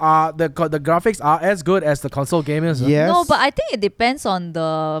games are the graphics are as good as the console gamers. huh? Yes. No, but I think it depends on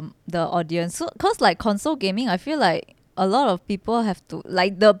the audience. So, cause like console gaming, I feel like a lot of people have to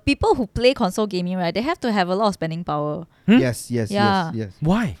like the people who play console gaming, right? They have to have a lot of spending power. Yes. Yeah. Yes.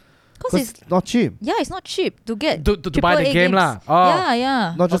 Why? Cause Because it's it's not cheap. it's not cheap to get To buy the AAA game games. lah. Oh.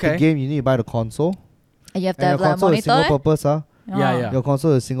 Yeah. Not just Okay. the game. You need to buy the console. And you have to And have your like a console is monitor. single purpose. Yeah. Your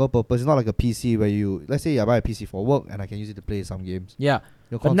console is single purpose. It's not like a PC where you let's say I buy a PC for work and I can use it to play some games. Yeah.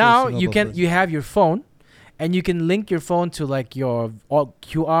 Your But console is now single purpose. you have your phone, and you can link your phone to like your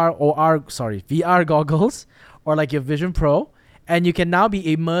VR goggles or like your Vision Pro, and you can now be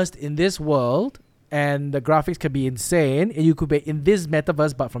immersed in this world, and the graphics can be insane, and you could be in this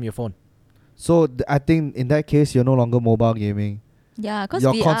metaverse but from your phone. So I think in that case, you're no longer mobile gaming. Yeah, because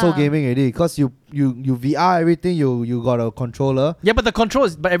You're VR. console gaming already. Because you VR everything. You got a controller. Yeah, but the control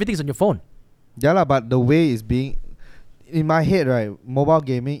is, but everything's on your phone. Yeah lah, but the way it's being, in my head, right? Mobile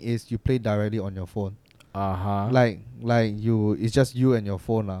gaming is you play directly on your phone. Like you, it's just you and your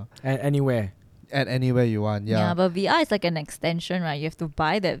phone lah. And anywhere. At anywhere you want. Yeah, Yeah. but VR is like an extension, right? You have to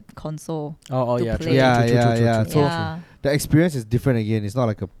buy that console. Oh to yeah, play. Yeah. So Yeah. the experience is different again. It's not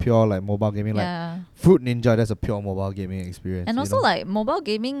like a pure like mobile gaming. Like Yeah. Fruit Ninja, that's a pure mobile gaming experience. And you also know? like mobile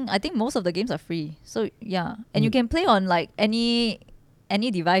gaming, I think most of the games are free. So yeah. And you can play on like any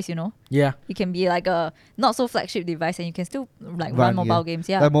device, you know. Yeah. You can be like a not so flagship device and you can still like Run, run mobile yeah. games.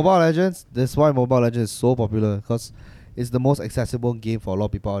 Yeah. Like Mobile Legends, that's why Mobile Legends is so popular because it's the most accessible game for a lot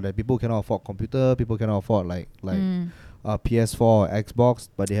of people out there. People cannot afford computer, people cannot afford like PS4 or Xbox,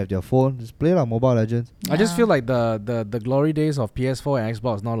 but they have their phone. Just play like Mobile Legends. I just feel like the glory days of PS4 and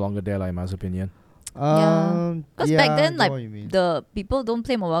Xbox no longer there, like, in my opinion. Because back then, I like know what you mean. the people don't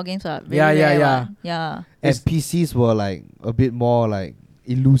play mobile games. Really Yeah, rare, yeah. what. Yeah. And PCs were like a bit more like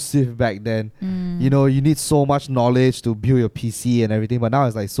elusive back then. You know, you need so much knowledge to build your PC and everything, but now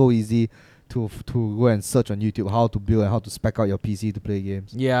it's like so easy to go and search on YouTube how to build and how to spec out your PC to play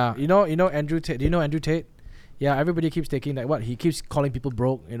games. Yeah, you know Andrew Tate. Do you know Andrew Tate? Yeah, everybody keeps taking like what he keeps calling people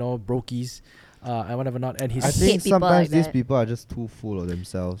broke, brokies, and whatever not. And he's I hate think people sometimes like these that. people are just too full of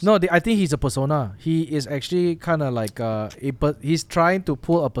themselves. no. I think he's a persona. He is actually kind of like he's trying to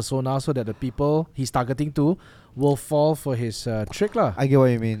pull a persona so that the people he's targeting to will fall for his trick lah. I get what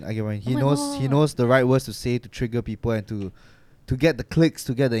you mean. He Oh my he God. knows the right words to say to trigger people and to get the clicks,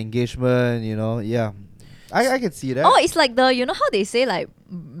 to get the engagement. You know, yeah. I can see that. Oh, it's like the you know how they say like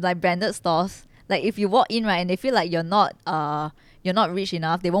branded stores. Like if you walk in right and they feel like you're not rich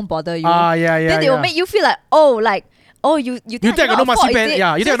enough, they won't bother you. Yeah. Then they will make you feel like you think think I cannot got no afford, money, is it?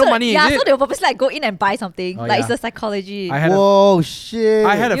 yeah, you think I got no money, Yeah, is so it? they will purposely like go in and buy something. Oh, like yeah. it's a psychology. I had Whoa, shit.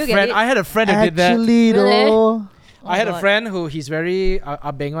 I had a You get friend. it? I had a friend who did that. Actually, Really? though. I had a God. friend who he's very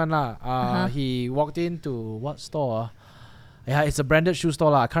abeng one lah. Uh-huh. He walked into what store? Yeah, it's a branded shoe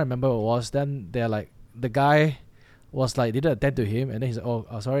store lah. I can't remember what it was. Then they're like, the guy was like, didn't attend to him, and then he's like, oh,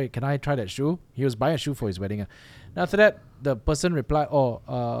 sorry, can I try that shoe? He was buying a shoe for his wedding. Then after that, the person replied,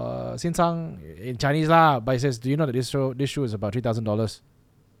 Xin in Chinese lah, but he says, do you know that this shoe is about $3,000?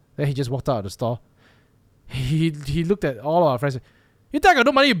 Then he just walked out of the store. He looked at all our friends. You think I got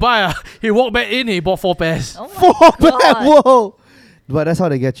no money to buy? He walked back in. He bought 4 pairs. Oh my God. Whoa. But that's how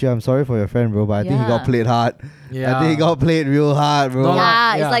they get you. I'm sorry for your friend, bro, but I think he got Yeah. played hard. Yeah. I think he got played real hard, bro. No,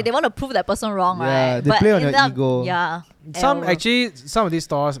 Yeah, yeah. it's like they want to prove that person wrong, Yeah, right? they play on end your up- ego. Yeah. Some Well, of these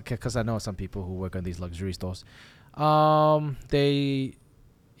stores, because I know some people who work on these luxury stores, they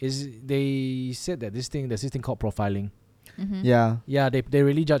said that there's this thing called profiling. mhm. Yeah. Yeah, they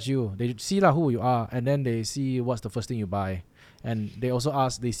really judge you. They see who you are, and then they see what's the first thing you buy, and they also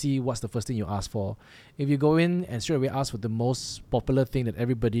see what's the first thing you ask for. If you go in and straight away ask for the most popular thing that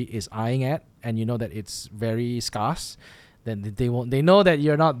everybody is eyeing at, and you know that it's very scarce, then they won't. They know that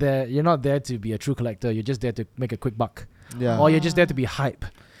you're not there. You're not there to be a true collector. You're just there to make a quick buck, Yeah. or you're just there to be hype.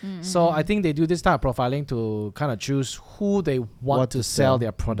 Mm, So mm, I think they do this type of profiling to kind of choose who they want What to to sell sell.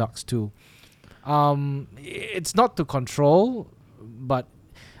 their products to. It's not to control, but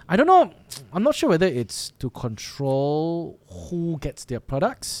I don't know. I'm not sure whether it's to control who gets their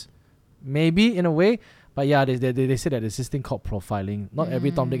products. Maybe in a way, but yeah, they say that there's this thing called profiling. Not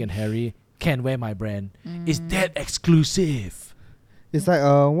every Tom, Dick, and Harry can wear my brand. It's that exclusive. It's like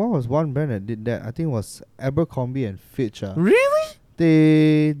what was one brand that did that? I think it was Abercrombie and Fitch. Really?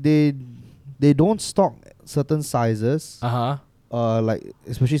 They don't stock certain sizes. Uh-huh. Like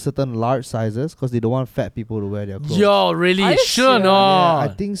especially certain large sizes, because they don't want fat people to wear their clothes. Yo, really? Are you Sure sure? not. Yeah,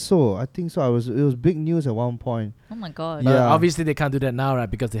 I think so. It was big news at one point. Oh my God. Yeah. Obviously, they can't do that now, right?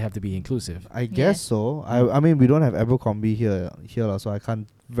 Because they have to be inclusive. I guess so. I mean, we don't have Abercrombie here, so I can't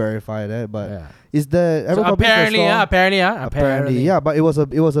verify that. But Yeah. is the So Abercrombie apparently, yeah. But it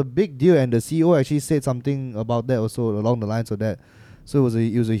was a big deal, and the CEO actually said something about that also along the lines of that. So it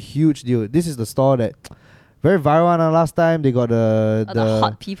was a huge deal. This is the store that very viral one, last time. They got The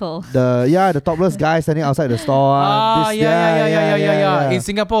hot people. the topless guy standing outside the store. yeah. In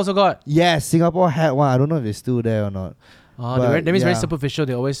Singapore also got. Yes, Singapore had one. I don't know if it's still there or not. But That means very yeah. superficial.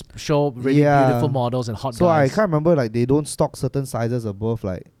 They always show really Yeah. beautiful models and hot So I guys. can't remember, like they don't stock certain sizes above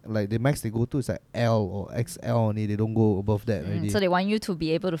like the max they go to is like L or XL only. They don't go above that already. So they want you to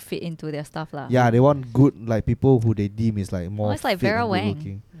be able to fit into their stuff lah. Yeah, they want good like people who they deem is like more. it's like fit Vera and good Wang.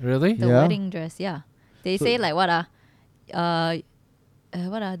 looking. Really? The Yeah. wedding dress, yeah. They So- say like what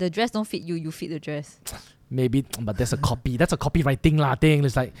the dress don't fit you, you fit the dress. Maybe, but that's a copy. That's a copywriting thing.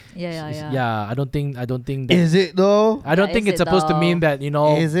 It's like, Yeah. I don't think that, Is it though? I don't Yeah, think is it's it supposed to mean though? that, you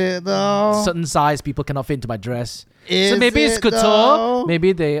know, Is it though? certain size people cannot fit into my dress. Is So maybe it's it couture. though?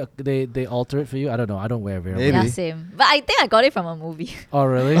 Maybe they alter it for you. I don't know. I don't wear very Maybe. Yeah, same. But I think I got it from a movie. Oh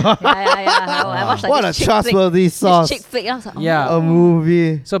really? yeah. I watched like What a this chick flick. trustworthy This source. chick flick. I was like, Yeah. A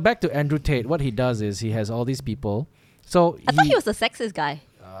movie. So back to Andrew Tate. What he does is he has all these people. So I thought he was a sexist guy.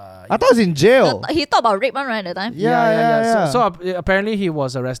 I thought he was in jail. He talked about rape one right at the time. Yeah. So apparently he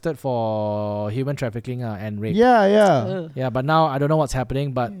was arrested for human trafficking and rape. Yeah. Ugh. Yeah, but now I don't know what's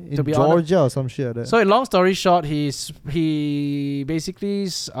happening. But In to be honest, Georgia or some shit like that. so long story short, he basically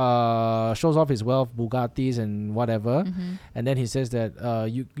shows off his wealth, Bugattis and whatever, and then he says that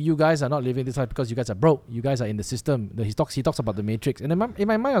you guys are not living this life because you guys are broke. You guys are in the system. He talks about the Matrix, and in my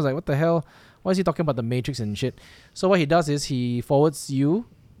mind I was like, what the hell? Why is he talking about the Matrix and shit? So what he does is he forwards you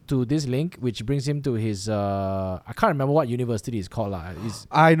to this link, which brings him to his I can't remember what university it's called lah.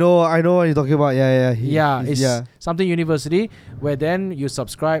 I know what you're talking about. Yeah. It's something university where then you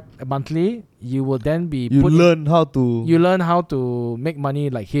subscribe monthly. You will then be You learn how to make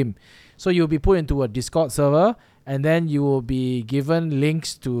money like him. So you'll be put into a Discord server, and then you will be given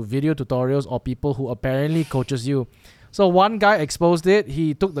links to video tutorials or people who apparently coaches you. So one guy exposed it.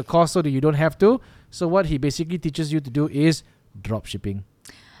 He took the course so that you don't have to. So what he basically teaches you to do is drop shipping.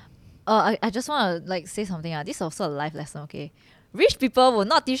 I just want to say something. This is also a life lesson, okay? Rich people will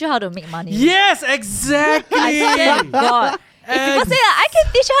not teach you how to make money. Yes, exactly. I swear to God. If people say I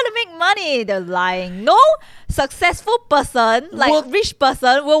can teach you how to make money, they're lying. No successful person, rich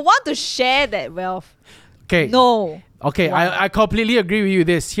person, will want to share that wealth. Okay. No. Okay, Why? I completely agree with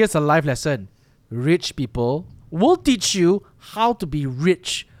you. Here's a life lesson. Rich people will teach you how to be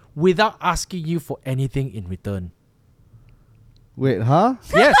rich without asking you for anything in return. Wait, huh?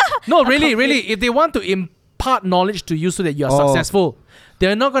 Yes. No, really. If they want to impart knowledge to you so that you are successful,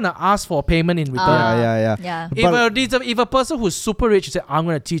 they're not going to ask for payment in return. Yeah. If a person who's super rich says, I'm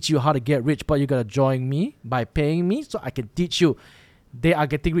going to teach you how to get rich, but you got to join me by paying me so I can teach you, they are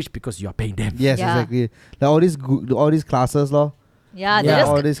getting rich because you are paying them. Yes, Yeah. exactly. Like all these classes, lor. Yeah,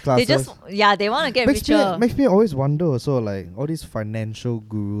 All these classes. they want to get makes richer. me always wonder also, like all these financial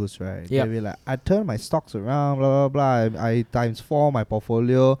gurus, right? Yeah. They'll be like, I turn my stocks around, blah blah blah. I times 4 my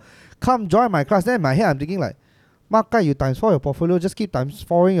portfolio. Come join my class. Then in my head I'm thinking like, Mark, you times 4 your portfolio, just keep times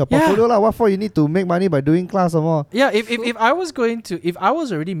 4ing your portfolio lah. What for you need to make money by doing class or more? Yeah, if I was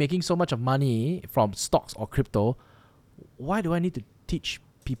already making so much of money from stocks or crypto, why do I need to teach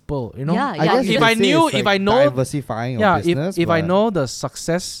people? You know, Yeah, I guess you if can I say knew, it's if like I know, diversifying your business. if I but- know the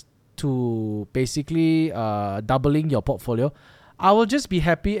success to basically doubling your portfolio, I will just be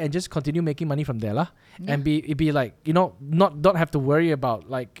happy and just continue making money from there lah. Yeah. And be like, you know, don't have to worry about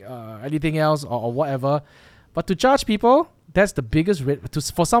like anything else or whatever. But to charge people, that's the biggest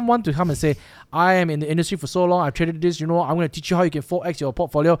for someone to come and say, I am in the industry for so long, I've traded this, you know, I'm going to teach you how you can 4x your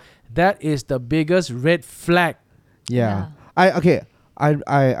portfolio. That is the biggest red flag. Yeah. I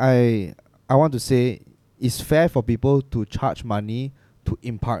want to say it's fair for people to charge money to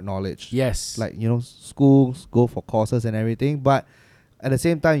impart knowledge. Yes. Like, you know, schools go for courses and everything, but at the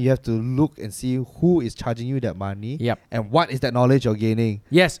same time you have to look and see who is charging you that money. Yep. And what is that knowledge you're gaining.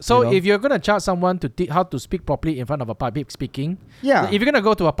 Yes. So You know? if you're going to charge someone to how to speak properly in front of a public speaking, Yeah. if you're going to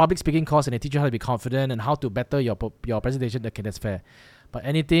go to a public speaking course and they teach you how to be confident and how to better your presentation, okay, that's fair. But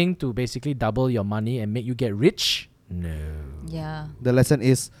anything to basically double your money and make you get rich, no. Yeah. The lesson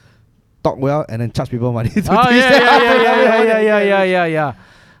is talk well and then charge people money to teach them. Yeah.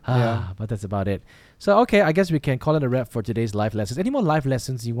 Yeah. But that's about it. So, okay, I guess we can call it a wrap for today's life lessons. Any more life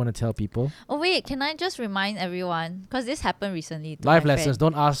lessons you want to tell people? Oh wait, can I just remind everyone, because this happened recently to Life my lessons.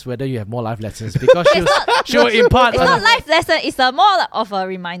 friend. Don't ask whether you have more life lessons because she'll impart. It's not life lesson, it's a more of a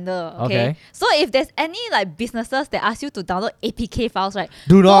reminder. Okay? Okay. So if there's any like businesses that ask you to download APK files, right?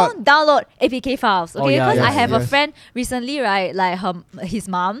 Do not. Don't download APK files. Okay, yeah, because I yes, have a yes. friend recently, right? Like his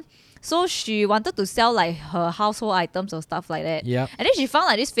mom. So she wanted to sell like her household items or stuff like that. Yeah. And then she found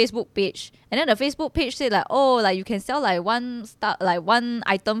like this Facebook page. And then the Facebook page said like, oh, like you can sell like one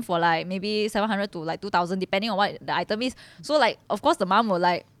item for like maybe 700 to like 2,000 depending on what the item is. So like of course the mom will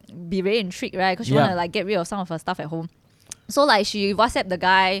like be very intrigued, right? Because she Yeah. want to like get rid of some of her stuff at home. So like she WhatsApp the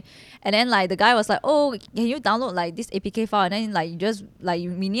guy, and then like the guy was like, oh, can you download like this APK file, and then like you just like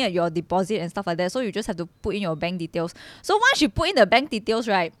we need your deposit and stuff like that. So you just have to put in your bank details. So once you put in the bank details,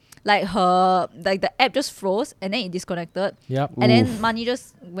 right, like the app just froze and then it disconnected. Yep. And Oof. then money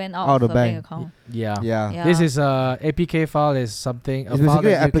just went out, Out of of her bank bank. account. Yeah. Yeah. This is APK file is something. It's a file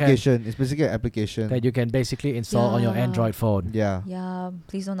basically that an you can- application. It's basically an application. that you can basically install on your Yeah. Android phone. Yeah. Yeah,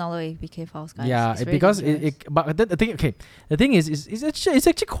 please don't download APK files, guys. Yeah, It's very because dangerous. but the thing, okay, the thing is it's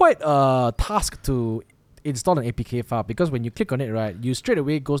actually quite a task to install an APK file, because when you click on it, right, you straight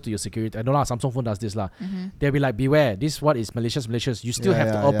away goes to your security. I don't know how Samsung phone does this lah. Mhm. They'll be like, beware, this what is malicious. You still Yeah, have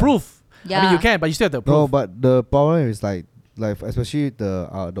yeah, to yeah. approve. Yeah. I mean, you can, but you still have to approve. No, but the problem is like especially the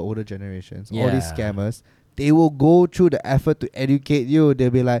older generations, all these Yeah. scammers, they will go through the effort to educate you. They'll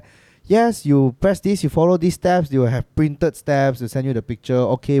be like, yes, you press this, you follow these steps. They will have printed steps to send you the picture.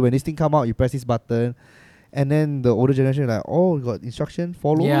 Okay, when this thing come out, you press this button. And then the older generation like, oh, you got instruction,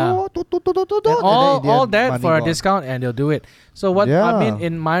 follow. Yeah. And And all then in the end, that money for a gone. discount, and they'll do it. So what I mean, Yeah.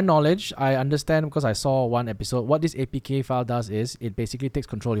 in my knowledge, I understand because I saw one episode. What this APK file does is it basically takes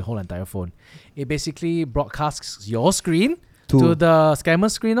control of your whole entire phone. It basically broadcasts your screen to the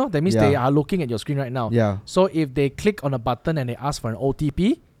scammer screen. No? That means Yeah. they are looking at your screen right now. Yeah. So if they click on a button and they ask for an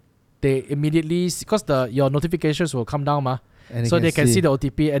OTP, they immediately, because your notifications will come down, And so they can see the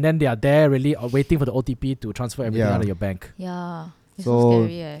OTP, and then they are there really waiting for the OTP to transfer everything Yeah. out of your bank. Yeah. It's So, so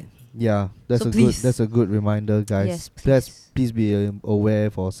scary, eh? Yeah, that's So a please. that's a good reminder, guys. Yes, Please be aware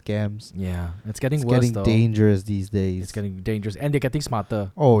for scams. Yeah, it's getting It's worse getting though. dangerous these days. It's getting dangerous, and they're getting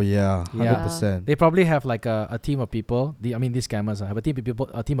smarter. Oh yeah, Yeah. 100%. They probably have like a team of people. These scammers have a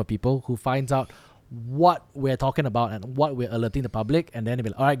team of people who finds out what we're talking about and what we're alerting the public, and then they'll be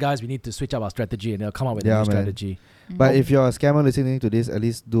like, all right, guys, we need to switch up our strategy, and they'll come up with a Yeah, new man. strategy. But if you're a scammer listening to this, at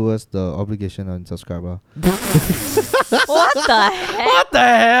least do us the obligation on subscriber. What the heck? What the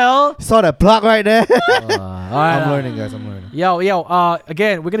hell? Saw that plug right there. All right, I'm learning, guys. I'm learning. Yo,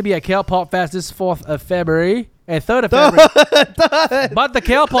 again, we're gonna be at KL Pop Fest this 4th of February and 3rd of February. But the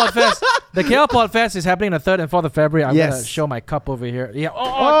KL Pop Fest is happening on the 3rd and 4th of February. I'm gonna Yes. show my cup over here. Yeah.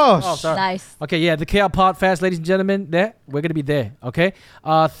 Oh, sorry. Nice. Okay, yeah, the KL Pod Fest, ladies and gentlemen, we're gonna be there. Okay,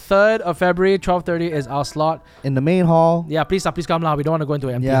 3rd of February, 12:30 is our slot. In the main hall. Yeah, please come lah. We don't want to go into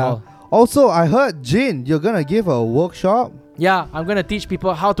an empty hall. Also, I heard Jin, you're gonna give a workshop. Yeah, I'm gonna teach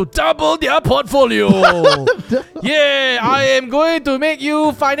people how to double their portfolio. Yeah, I am going to make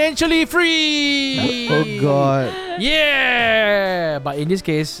you financially free. Oh God. Yeah, but in this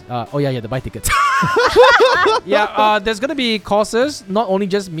case, you have to buy tickets. Yeah, there's gonna be courses, not only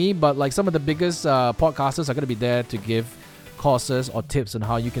just me, but like some of the biggest podcasters are gonna be there to give courses or tips on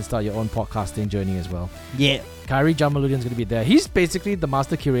how you can start your own podcasting journey as well. Yeah. Kyrie Jamaluddin is gonna be there. He's basically the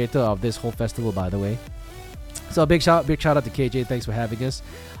master curator of this whole festival, by the way. So big shout out to KJ. Thanks for having us.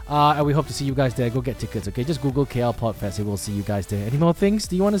 And we hope to see you guys there. Go get tickets, okay? Just Google KL Podfest and we'll see you guys there. Any more things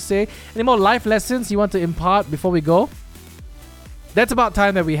do you want to say? Any more life lessons you want to impart before we go? That's about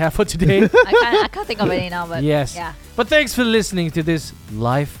time that we have for today. I can't think of any now, but Yes. yeah. But thanks for listening to this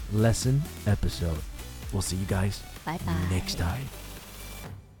life lesson episode. We'll see you guys Bye bye. next time.